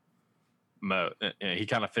mode. He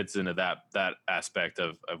kind of fits into that aspect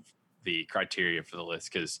of the criteria for the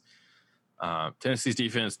list because Tennessee's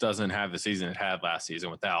defense doesn't have the season it had last season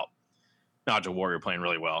without Najee Warrior playing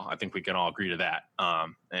really well. I think we can all agree to that.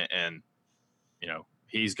 And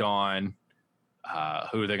he's gone.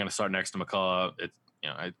 Who are they going to start next to McCullough?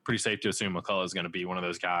 It's pretty safe to assume McCullough is going to be one of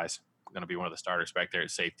those guys. Going to be one of the starters back there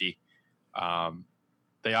at safety.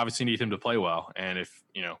 They obviously need him to play well, and if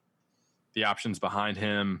the options behind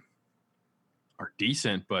him are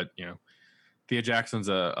decent, but Thea Jackson's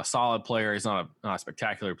a solid player. He's not a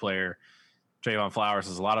spectacular player. Javon Flowers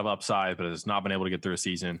has a lot of upside, but has not been able to get through a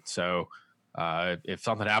season. So if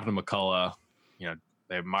something happened to McCullough,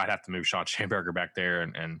 they might have to move Sean Schamberger back there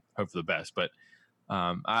and hope for the best. But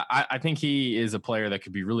I think he is a player that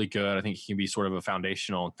could be really good. I think he can be sort of a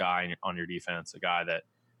foundational guy on your defense, a guy that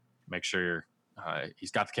makes sure he's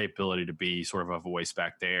got the capability to be sort of a voice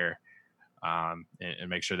back there and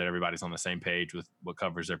make sure that everybody's on the same page with what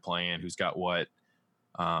covers they're playing, who's got what,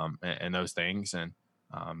 and those things. And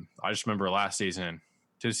I just remember last season,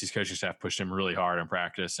 Tennessee's coaching staff pushed him really hard in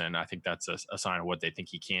practice, and I think that's a sign of what they think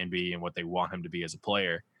he can be and what they want him to be as a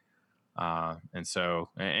player. And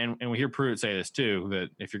we hear Pruitt say this too, that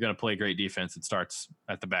if you're going to play great defense, it starts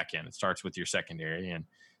at the back end. It starts with your secondary, and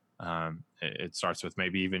it starts with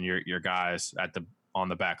maybe even your guys on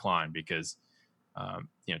the back line, because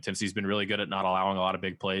Tennessee's been really good at not allowing a lot of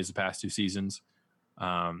big plays the past 2 seasons,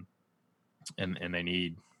 and they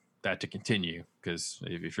need that to continue, because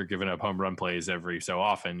if you're giving up home run plays every so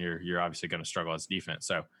often, you're obviously going to struggle as defense.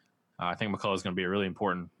 So I think McCullough is going to be a really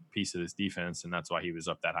important piece of this defense, and that's why he was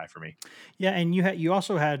up that high for me. Yeah, and you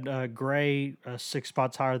also had Gray 6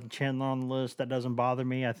 spots higher than Chandler on the list. That doesn't bother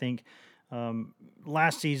me. I think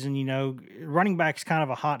last season, running back's kind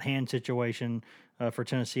of a hot hand situation for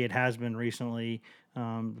Tennessee. It has been recently,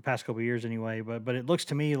 the past couple of years anyway. But it looks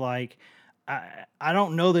to me like I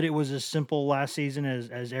don't know that it was as simple last season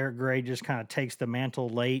as Eric Gray just kind of takes the mantle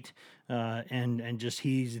late and just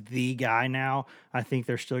he's the guy now. I think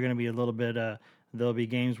there's still going to be a little bit there'll be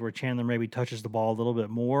games where Chandler maybe touches the ball a little bit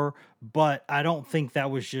more, but I don't think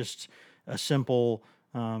that was just a simple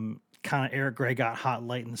kind of Eric Gray got hot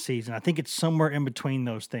late in the season. I think it's somewhere in between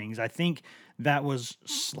those things. I think that was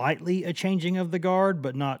slightly a changing of the guard,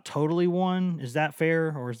 but not totally one. Is that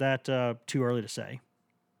fair, or is that too early to say?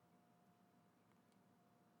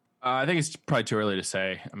 I think it's probably too early to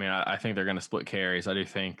say. I mean, I think they're going to split carries. I do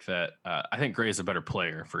think that I think Gray is a better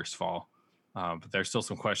player, first of all. But there's still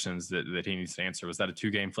some questions that he needs to answer. Was that a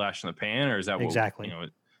 2-game flash in the pan, or is that exactly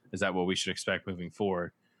is that what we should expect moving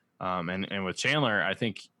forward? And with Chandler, I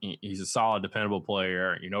think he's a solid, dependable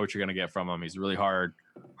player. You know what you're going to get from him. He's a really hard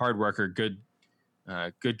worker, good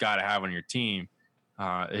guy to have on your team.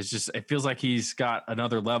 It feels like he's got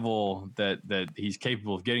another level that he's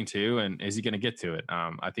capable of getting to, and is he going to get to it?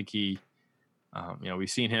 I think we've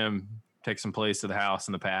seen him take some plays to the house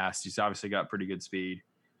in the past. He's obviously got pretty good speed,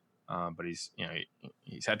 but he's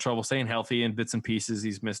had trouble staying healthy in bits and pieces.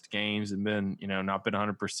 He's missed games and been not been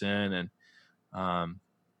 100%, and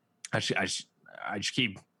I just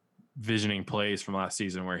keep visioning plays from last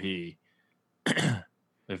season where he,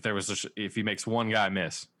 if he makes one guy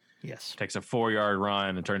miss, yes, takes a 4-yard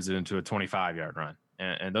run and turns it into a 25-yard run,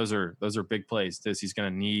 and those are big plays. He's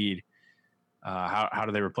going to need. How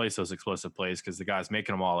do they replace those explosive plays? Because the guys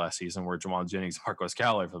making them all last season were Jamal Jennings, Marquez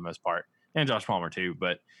Callaway for the most part, and Josh Palmer too.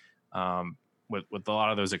 But with a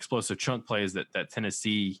lot of those explosive chunk plays that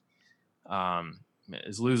Tennessee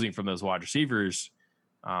is losing from those wide receivers.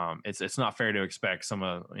 It's not fair to expect some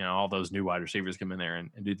of all those new wide receivers come in there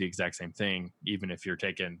and do the exact same thing, even if you're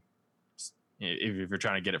trying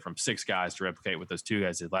to get it from 6 guys to replicate what those 2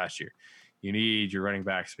 guys did last year. You need your running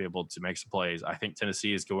backs to be able to make some plays. I think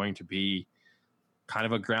Tennessee is going to be kind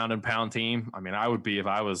of a ground and pound team. I mean, I would be if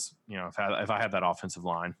I was if I had that offensive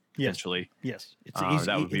line potentially. Yes, it's easy.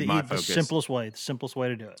 That would be my focus. The simplest way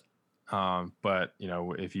to do it. But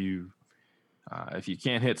if you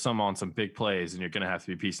can't hit on some big plays, then you're going to have to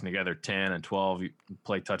be piecing together 10 and 12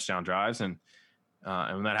 play touchdown drives. And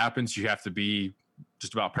when that happens, you have to be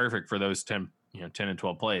just about perfect for those 10 and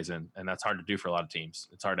 12 plays. And that's hard to do for a lot of teams.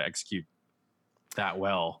 It's hard to execute that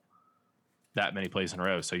well, that many plays in a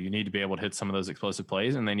row. So you need to be able to hit some of those explosive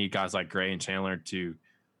plays. And they need guys like Gray and Chandler to,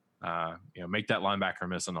 make that linebacker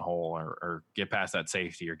miss in the hole or get past that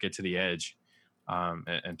safety or get to the edge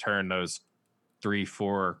and turn those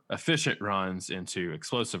 3-4 efficient runs into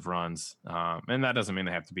explosive runs. And that doesn't mean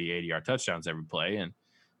they have to be 80-yard touchdowns every play. And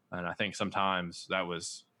I think sometimes that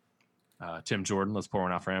was Tim Jordan. Let's pour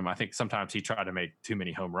one out for him. I think sometimes he tried to make too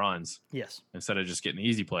many home runs. Yes. Instead of just getting the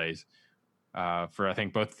easy plays for, I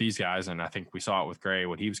think, both of these guys. And I think we saw it with Gray,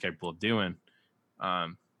 what he was capable of doing.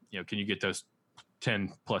 Can you get those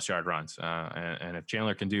 10 plus yard runs? And if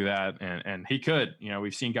Chandler can do that, and he could,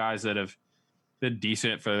 we've seen guys that have been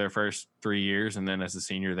decent for their first 3 years, and then as a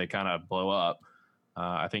senior they kind of blow up.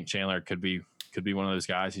 I think Chandler could be one of those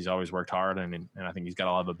guys. He's always worked hard, and I think he's got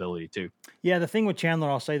a lot of ability too. Yeah, the thing with Chandler,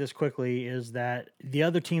 I'll say this quickly, is that the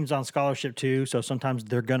other team's on scholarship too, so sometimes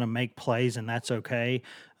they're going to make plays, and that's okay.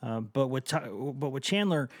 But with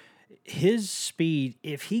Chandler, his speed,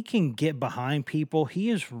 if he can get behind people, he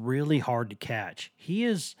is really hard to catch. He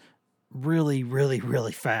is really, really,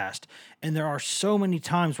 really fast. And there are so many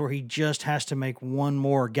times where he just has to make one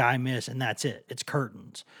more guy miss, and that's it. It's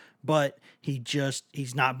curtains. But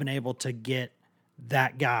he's not been able to get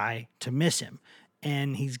that guy to miss him.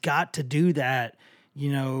 And he's got to do that.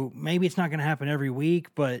 Maybe it's not going to happen every week,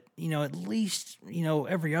 but, at least,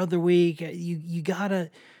 every other week, you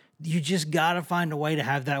just got to find a way to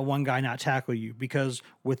have that one guy not tackle you, because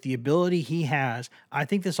with the ability he has, I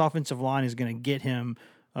think this offensive line is going to get him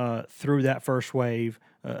through that first wave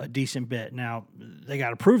a decent bit. Now, they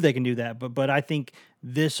got to prove they can do that, but I think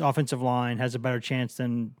this offensive line has a better chance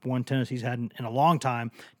than one Tennessee's had in a long time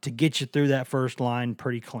to get you through that first line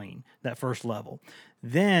pretty clean, that first level.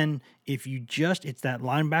 Then, if it's that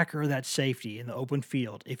linebacker or that safety in the open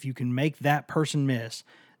field, if you can make that person miss,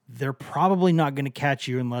 they're probably not going to catch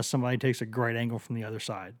you unless somebody takes a great angle from the other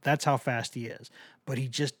side. That's how fast he is. But he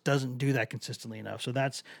just doesn't do that consistently enough. So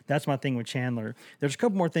that's my thing with Chandler. There's a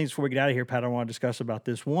couple more things before we get out of here, Pat, I want to discuss about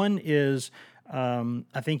this. One is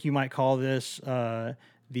I think you might call this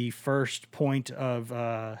the first point of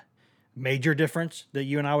major difference that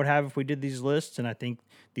you and I would have if we did these lists. And I think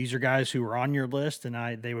these are guys who are on your list,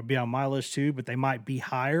 and they would be on my list too, but they might be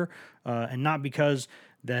higher. And not because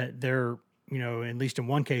that they're at least in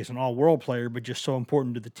one case, an all-world player, but just so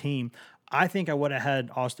important to the team. I think I would have had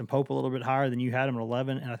Austin Pope a little bit higher than you had him at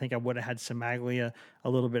 11, and I think I would have had Samaglia a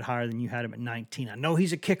little bit higher than you had him at 19. I know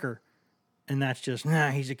he's a kicker, and that's just,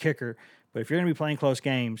 he's a kicker. But if you're going to be playing close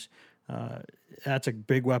games, that's a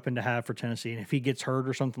big weapon to have for Tennessee. And if he gets hurt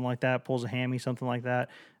or something like that, pulls a hammy, something like that,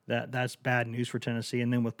 that's bad news for Tennessee.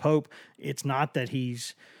 And then with Pope, it's not that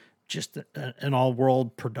he's just an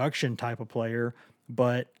all-world production type of player,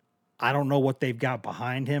 but I don't know what they've got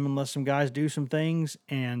behind him unless some guys do some things,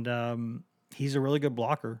 and he's a really good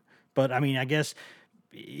blocker. But, I mean, I guess,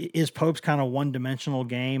 is Pope's kind of one-dimensional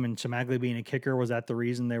game and Samaglia being a kicker, was that the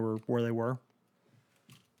reason they were where they were?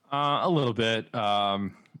 A little bit.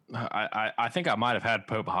 I think I might have had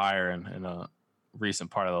Pope higher in a recent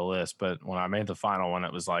part of the list, but when I made the final one,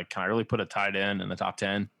 it was like, can I really put a tight end in the top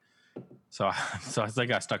 10? So I think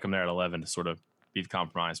I stuck him there at 11 to sort of be the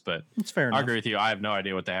compromise. But It's fair enough. I agree with you. I have no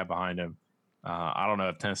idea what they have behind him. I don't know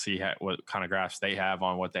if Tennessee what kind of grasp they have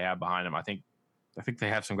on what they have behind him. I think they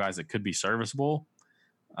have some guys that could be serviceable,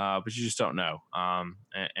 but you just don't know.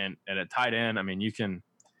 And at tight end, I mean, you can.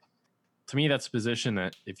 To me, that's a position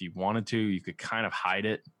that if you wanted to, you could kind of hide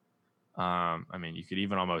it. I mean, you could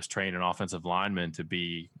even almost train an offensive lineman to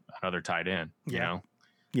be another tight end. You know.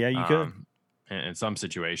 Yeah, you could. In some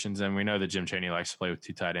situations, and we know that Jim Chaney likes to play with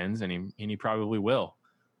 2 tight ends, and he probably will.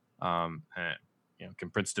 And, can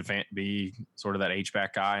Prince DeFant be sort of that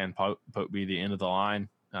H-back guy and Pope be the end of the line,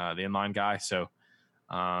 the inline guy? So,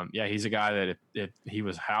 he's a guy that if he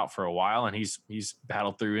was out for a while and he's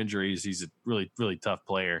battled through injuries, he's a really, really tough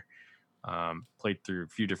player. Played through a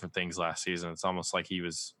few different things last season. It's almost like he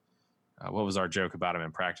was. What was our joke about him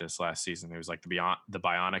in practice last season? He was like the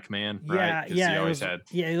Bionic Man, right?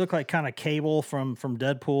 He looked like kind of Cable from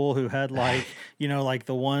Deadpool, who had like like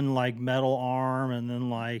the one like metal arm, and then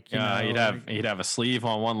he'd have a sleeve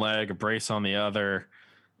on one leg, a brace on the other.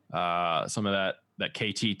 Some of that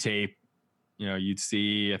KT tape, you'd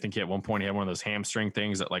see. I think at one point he had one of those hamstring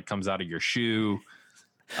things that like comes out of your shoe.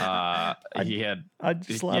 I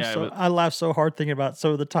laughed so hard thinking about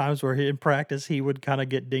some of the times where in practice he would kind of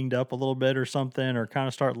get dinged up a little bit or something, or kind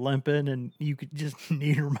of start limping, and you could just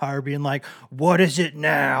Niedermeyer being like, "What is it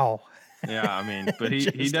now?" Yeah, I mean, but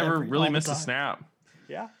he never really missed a snap.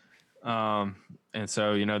 Yeah. And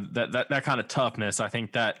so that kind of toughness, I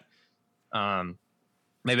think that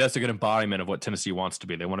maybe that's a good embodiment of what Tennessee wants to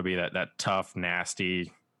be. They want to be that tough,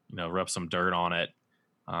 nasty, rub some dirt on it,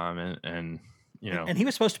 and he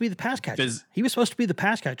was supposed to be the pass catcher. He was supposed to be the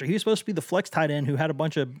pass catcher. He was supposed to be the flex tight end who had a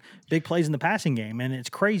bunch of big plays in the passing game, and it's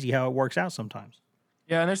crazy how it works out sometimes.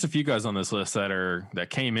 Yeah, and there's a few guys on this list that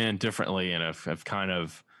came in differently and have kind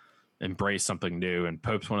of embraced something new. And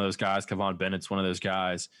Pope's one of those guys. Kevon Bennett's one of those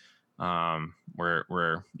guys.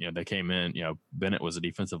 Where they came in. Bennett was a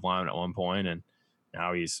defensive lineman at one point, and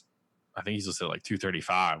now I think he's listed at like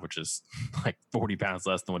 235, which is like 40 pounds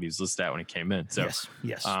less than what he was listed at when he came in. So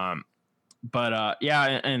yes. But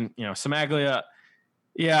Cimaglia,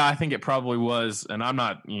 I think it probably was, and I'm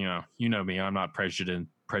not, me, I'm not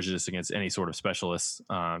prejudiced against any sort of specialists.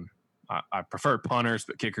 I prefer punters,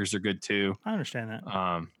 but kickers are good too. I understand that.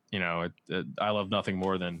 I love nothing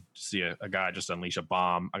more than to see a guy just unleash a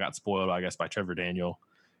bomb. I got spoiled, I guess, by Trevor Daniel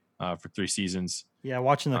for 3 seasons. Yeah,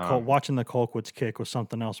 watching the Colquitt's kick was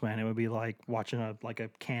something else, man. It would be like watching a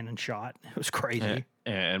cannon shot. It was crazy.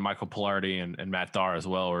 And Michael Pilardi and Matt Darr as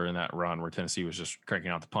well were in that run where Tennessee was just cranking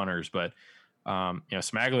out the punters. But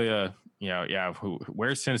Cimaglia,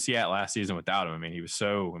 where's Tennessee at last season without him? I mean, he was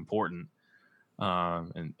so important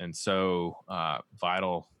and so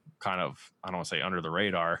vital, kind of, I don't want to say under the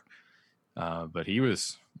radar, but he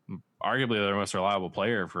was arguably their most reliable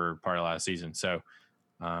player for part of last season. So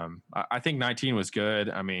I think 19 was good.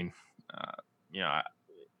 I mean,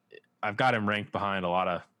 I've got him ranked behind a lot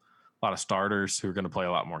of starters who are going to play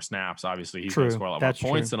a lot more snaps. Obviously, he's going to score a lot more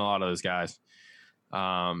points than a lot of those guys.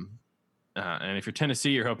 And if you're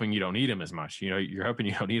Tennessee, you're hoping you don't need him as much. You're hoping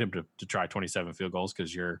you don't need him to try 27 field goals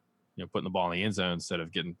because you're putting the ball in the end zone instead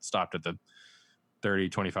of getting stopped at the 30,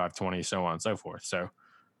 25, 20, so on and so forth. So,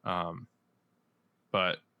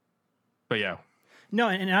 but yeah. No,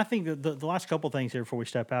 and I think that the last couple things here before we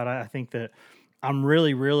step out, I think that I'm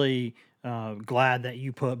really, really glad that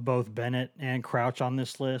you put both Bennett and Crouch on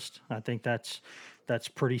this list. I think that's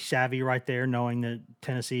pretty savvy right there, knowing that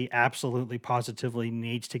Tennessee absolutely positively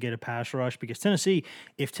needs to get a pass rush, because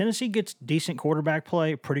if Tennessee gets decent quarterback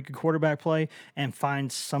play, pretty good quarterback play, and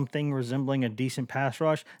finds something resembling a decent pass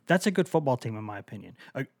rush, that's a good football team in my opinion.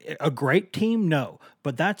 A great team, no,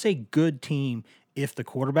 but that's a good team if the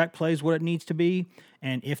quarterback plays what it needs to be,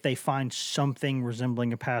 and if they find something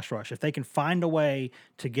resembling a pass rush. If they can find a way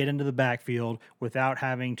to get into the backfield without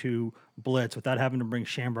having to blitz, without having to bring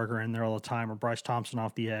Schamberger in there all the time, or Bryce Thompson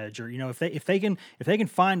off the edge, or if they can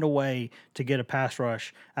find a way to get a pass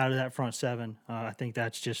rush out of that front 7, I think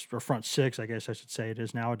that's just, or front 6, I guess I should say it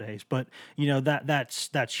is nowadays. But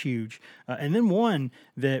that's huge. And then one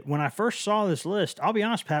that when I first saw this list, I'll be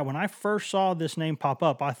honest, Pat, when I first saw this name pop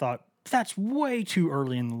up, I thought, that's way too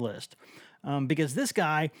early in the list, because this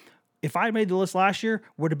guy, if I made the list last year,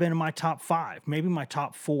 would have been in my top 5, maybe my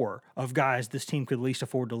top 4 of guys this team could least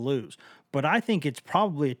afford to lose. But I think it's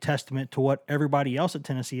probably a testament to what everybody else at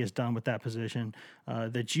Tennessee has done with that position,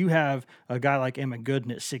 that you have a guy like Emmett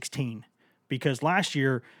Gooden at 16. Because last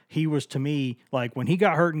year, he was, to me, like when he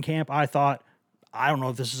got hurt in camp, I thought, I don't know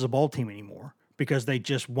if this is a bowl team anymore. because they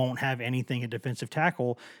just won't have anything at defensive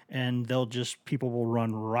tackle, and people will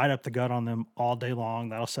run right up the gut on them all day long.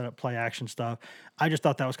 That'll set up play action stuff. I just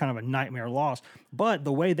thought that was kind of a nightmare loss. But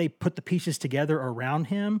the way they put the pieces together around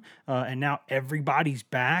him, and now everybody's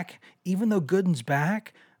back, even though Gooden's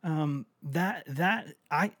back, I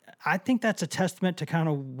think that's a testament to kind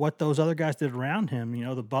of what those other guys did around him. You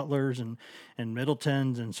know, the Butlers and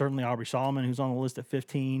Middletons, and certainly Aubrey Solomon, who's on the list at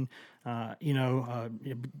 15.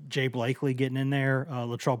 Jay Blakely getting in there,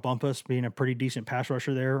 Latrell Bumpus being a pretty decent pass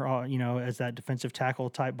rusher there. As that defensive tackle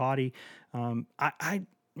type body. I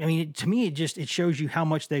mean, to me, it shows you how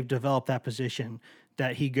much they've developed that position.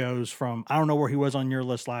 That he goes from, I don't know where he was on your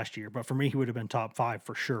list last year, but for me, he would have been top 5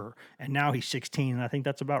 for sure. And now he's 16, and I think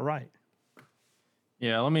that's about right.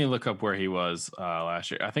 Yeah, let me look up where he was last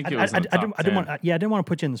year. I think it was in the top 10. I didn't want to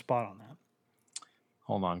put you in the spot on that.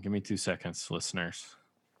 Hold on, give me 2 seconds, listeners.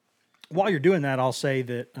 While you're doing that, I'll say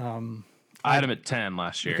that I had him at 10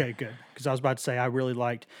 last year. Okay, good. Because I was about to say I really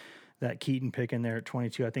liked that Keaton pick in there at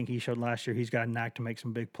 22. I think he showed last year he's got a knack to make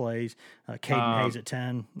some big plays. Caden Hayes at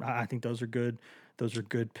 10. I think those are good. Those are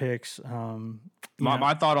good picks.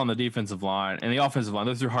 My thought on the defensive line and the offensive line,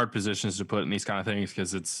 those are hard positions to put in these kind of things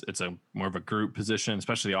because it's a more of a group position,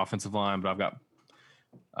 especially the offensive line. But I've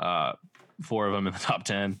got 4 of them in the top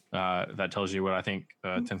 10. That tells you what I think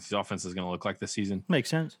Tennessee's offense is going to look like this season. Makes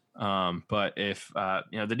sense. But if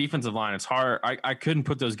the defensive line, it's hard. I couldn't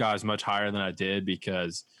put those guys much higher than I did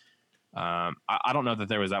because I don't know that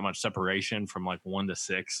there was that much separation from like 1 to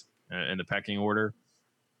 6 in the pecking order,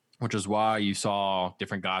 which is why you saw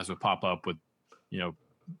different guys would pop up with,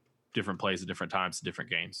 different plays at different times to different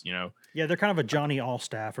games, Yeah, they're kind of a Johnny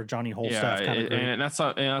Allstaff or Johnny Holstaff kind of group. And that's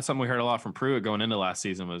something we heard a lot from Pruitt going into last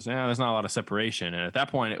season was, there's not a lot of separation. And at that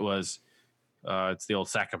point it was, it's the old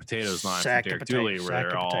sack of potatoes line from Derek Dooley where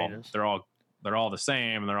they're all the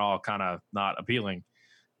same and they're all kind of not appealing.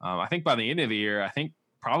 I think by the end of the year, I think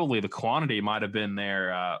probably the quantity might have been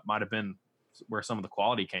there, might have been where some of the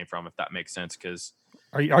quality came from, if that makes sense. Because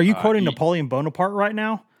are you quoting Napoleon Bonaparte right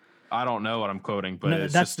now? I don't know what I'm quoting, but no,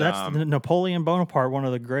 that's Napoleon Bonaparte, one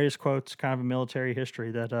of the greatest quotes, kind of in military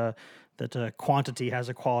history. That quantity has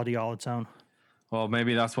a quality all its own. Well,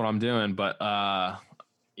 maybe that's what I'm doing, but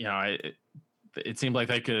it seemed like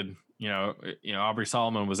they could. Aubrey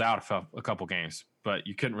Solomon was out a couple games, but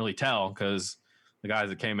you couldn't really tell because the guys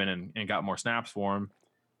that came in and got more snaps for him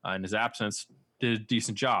in his absence did a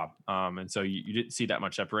decent job. And so you didn't see that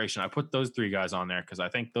much separation. I put those 3 guys on there because I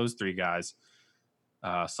think those 3 guys,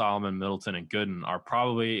 Solomon, Middleton, and Gooden, are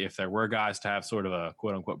probably, if there were guys to have sort of a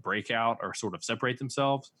quote-unquote breakout or sort of separate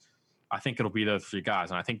themselves, I think it'll be those 3 guys.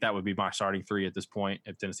 And I think that would be my starting 3 at this point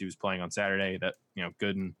if Tennessee was playing on Saturday. That,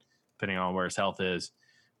 Gooden, depending on where his health is,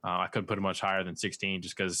 I couldn't put him much higher than 16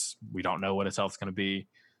 just because we don't know what his health's going to be.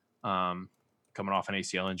 Coming off an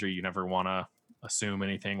ACL injury, you never want to assume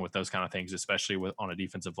anything with those kind of things, especially on a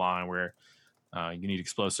defensive line where you need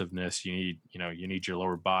explosiveness. You need your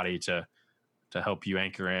lower body to help you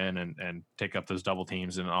anchor in and take up those double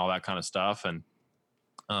teams and all that kind of stuff. And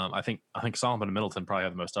I think Solomon and Middleton probably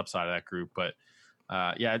have the most upside of that group. But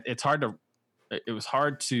it was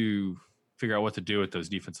hard to figure out what to do with those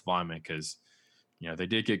defensive linemen because they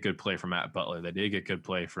did get good play from Matt Butler. They did get good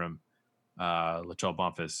play from Latrell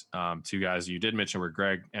Bumpus. 2 guys you did mention were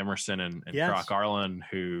Greg Emerson and yes. Brock Garland,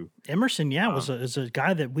 who Emerson, is a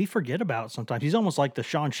guy that we forget about sometimes. He's almost like the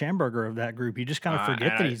Sean Schamberger of that group. You just kind of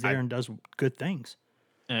forget that he's there and does good things.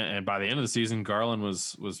 And by the end of the season, Garland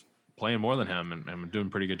was playing more than him and doing a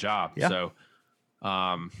pretty good job. Yeah. So,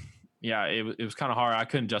 it was kind of hard. I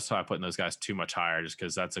couldn't justify putting those guys too much higher just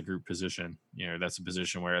because that's a group position. That's a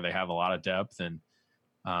position where they have a lot of depth and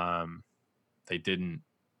they didn't.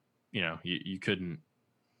 You couldn't.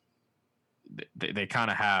 They kind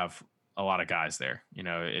of have a lot of guys there.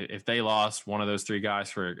 If they lost one of those 3 guys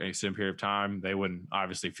for a extended period of time, they wouldn't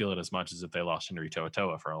obviously feel it as much as if they lost Henry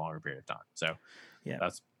To'oTo'o for a longer period of time. So,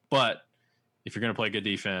 but if you're going to play good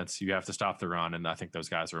defense, you have to stop the run, and I think those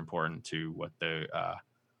guys are important to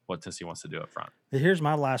what Tennessee wants to do up front. Here's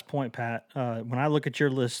my last point, Pat. When I look at your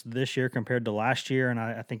list this year compared to last year, and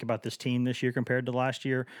I think about this team this year compared to last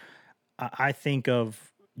year, I think of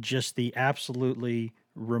just the absolutely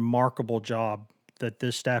remarkable job that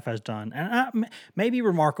this staff has done. And maybe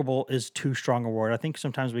remarkable is too strong a word. I think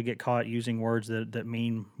sometimes we get caught using words that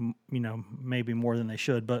mean, maybe more than they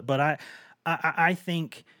should. But I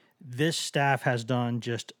think this staff has done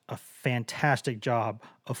just a fantastic job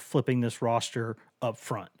of flipping this roster up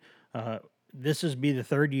front. This is the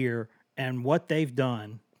 3rd year, and what they've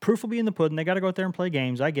done, proof will be in the pudding. They got to go out there and play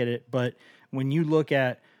games. I get it. But when you look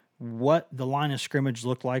at what the line of scrimmage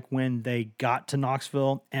looked like when they got to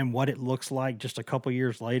Knoxville and what it looks like just a couple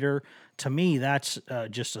years later, to me, that's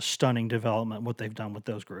just a stunning development, what they've done with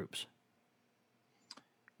those groups.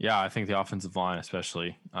 Yeah, I think the offensive line,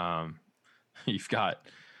 especially, you've got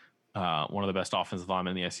one of the best offensive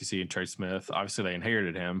linemen in the SEC in Trey Smith. Obviously, they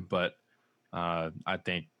inherited him, but I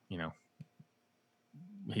think,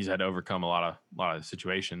 he's had to overcome a lot of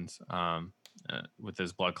situations with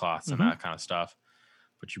his blood clots and that kind of stuff.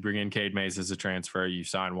 But you bring in Cade Mays as a transfer, you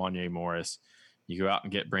sign Wanye Morris, you go out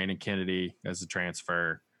and get Brandon Kennedy as a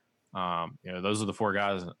transfer. Those are the 4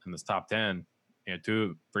 guys in this top 10. 3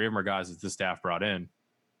 of them are guys that the staff brought in,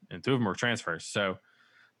 and 2 of them were transfers. So,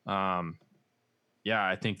 I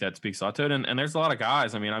think that speaks a lot to it. And there's a lot of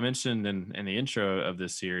guys. I mean, I mentioned in the intro of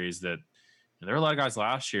this series that there were a lot of guys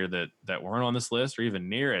last year that weren't on this list or even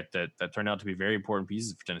near it that turned out to be very important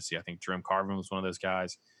pieces for Tennessee. I think Jerome Carvin was one of those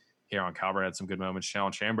guys. Kieran Calvert had some good moments.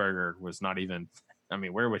 Shalon Schamberger was not even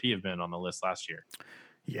 – where would he have been on the list last year?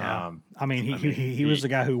 Yeah. He was the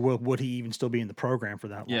guy who would he even still be in the program for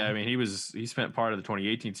that long? Yeah, he spent part of the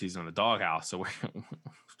 2018 season in the doghouse. So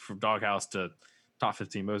from doghouse to top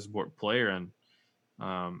 15 most important player. And,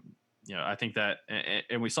 I think that –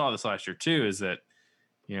 and we saw this last year too, is that,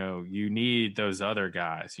 you need those other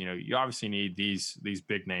guys. You obviously need these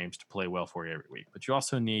big names to play well for you every week, but you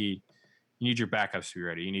also need your backups to be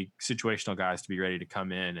ready. You need situational guys to be ready to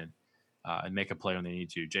come in and make a play when they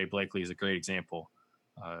need to. Jay Blakely is a great example.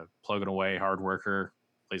 Plugging away, hard worker,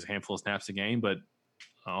 plays a handful of snaps a game, but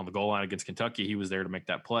on the goal line against Kentucky, he was there to make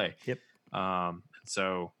that play. Yep.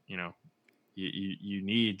 So you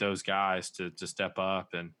need those guys to step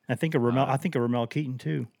up. And I think of Ramel Keaton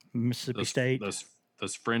too, Mississippi State.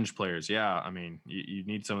 Those fringe players, yeah. You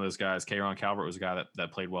need some of those guys. Kieran Calvert was a guy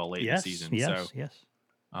that played well late in the season. Yes.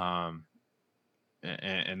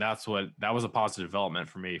 And that was a positive development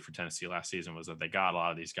for me for Tennessee last season, was that they got a lot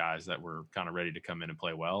of these guys that were kind of ready to come in and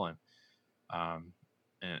play well. And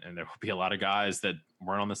there will be a lot of guys that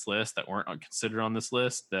weren't on this list, that weren't considered on this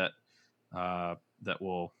list, that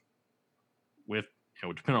will,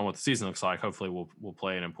 depending on what the season looks like, hopefully will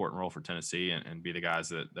play an important role for Tennessee and be the guys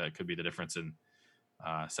that could be the difference in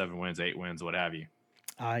 7 wins, 8 wins, what have you.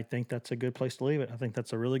 I think that's a good place to leave it. I think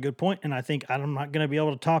that's a really good point, and I think I'm not going to be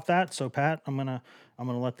able to top that. So, Pat, I'm gonna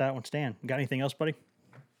let that one stand. Got anything else, buddy?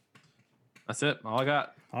 That's it. All I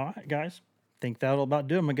got. All right, guys. Think that'll about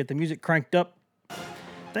do it. I'm gonna get the music cranked up.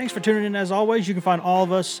 Thanks for tuning in. As always, you can find all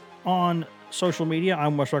of us on social media.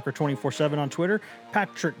 I'm Wes Rucker 24/7 on Twitter.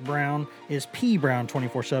 Patrick Brown is P Brown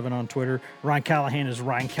 24/7 on Twitter. Ryan Callahan is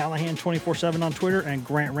Ryan Callahan 24/7 on Twitter, and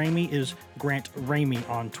Grant Ramey is Grant Ramey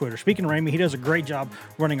on Twitter. Speaking of Ramey, he does a great job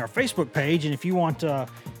running our Facebook page, and if you want a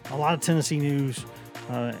lot of Tennessee news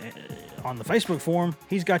on the Facebook forum,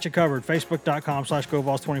 he's got you covered.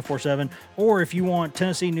 Facebook.com/GoVols247. Or if you want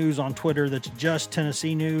Tennessee news on Twitter that's just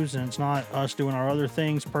Tennessee news and it's not us doing our other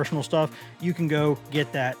things, personal stuff, you can go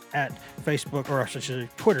get that at Facebook, or I should say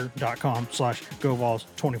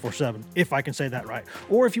Twitter.com/GoVols247, if I can say that right.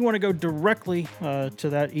 Or if you want to go directly to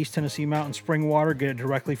that East Tennessee Mountain Spring water, get it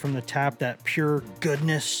directly from the tap, that pure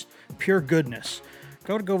goodness.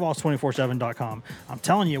 Go to GoVols247.com. I'm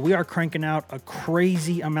telling you, we are cranking out a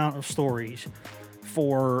crazy amount of stories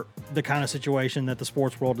for the kind of situation that the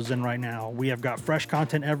sports world is in right now. We have got fresh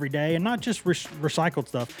content every day, and not just recycled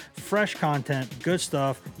stuff, fresh content, good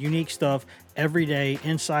stuff, unique stuff every day,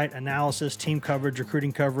 insight, analysis, team coverage,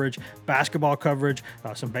 recruiting coverage, basketball coverage,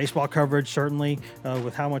 some baseball coverage, certainly,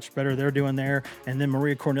 with how much better they're doing there. And then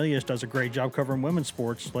Maria Cornelius does a great job covering women's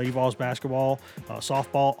sports, Lady Vols basketball,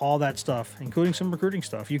 softball, all that stuff, including some recruiting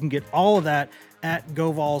stuff. You can get all of that at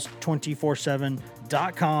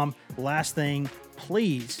GoVols247.com. Last thing,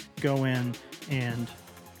 please go in and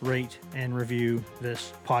rate and review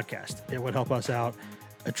this podcast. It would help us out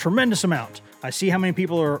a tremendous amount. I see how many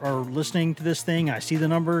people are listening to this thing. I see the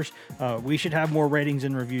numbers. We should have more ratings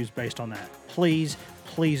and reviews based on that. Please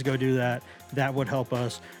go do that. That would help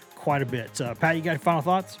us quite a bit. Pat, you got any final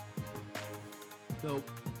thoughts? Nope.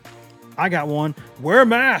 I got one. Wear a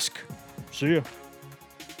mask. See ya.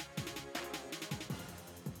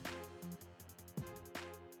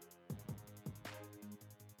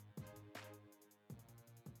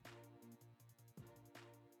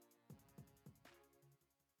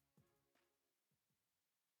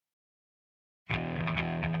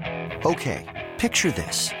 Okay, picture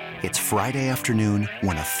this. It's Friday afternoon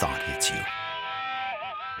when a thought hits you.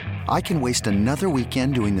 I can waste another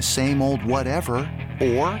weekend doing the same old whatever,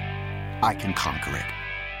 or I can conquer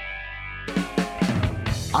it.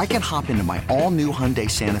 I can hop into my all-new Hyundai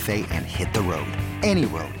Santa Fe and hit the road. Any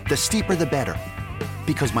road. The steeper, the better.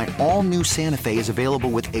 Because my all-new Santa Fe is available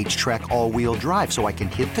with H-Track all-wheel drive, so I can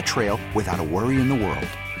hit the trail without a worry in the world.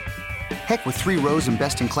 Heck, with 3 rows and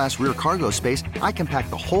best-in-class rear cargo space, I can pack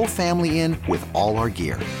the whole family in with all our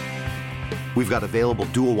gear. We've got available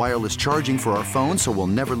dual wireless charging for our phones, so we'll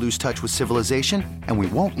never lose touch with civilization, and we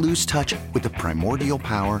won't lose touch with the primordial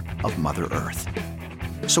power of Mother Earth.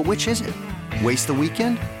 So which is it? Waste the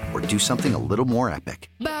weekend or do something a little more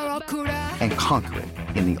epic? And conquer it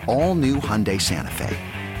in the all-new Hyundai Santa Fe.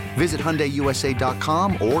 Visit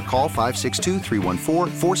HyundaiUSA.com or call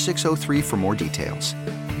 562-314-4603 for more details.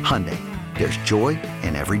 Hyundai, there's joy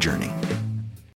in every journey.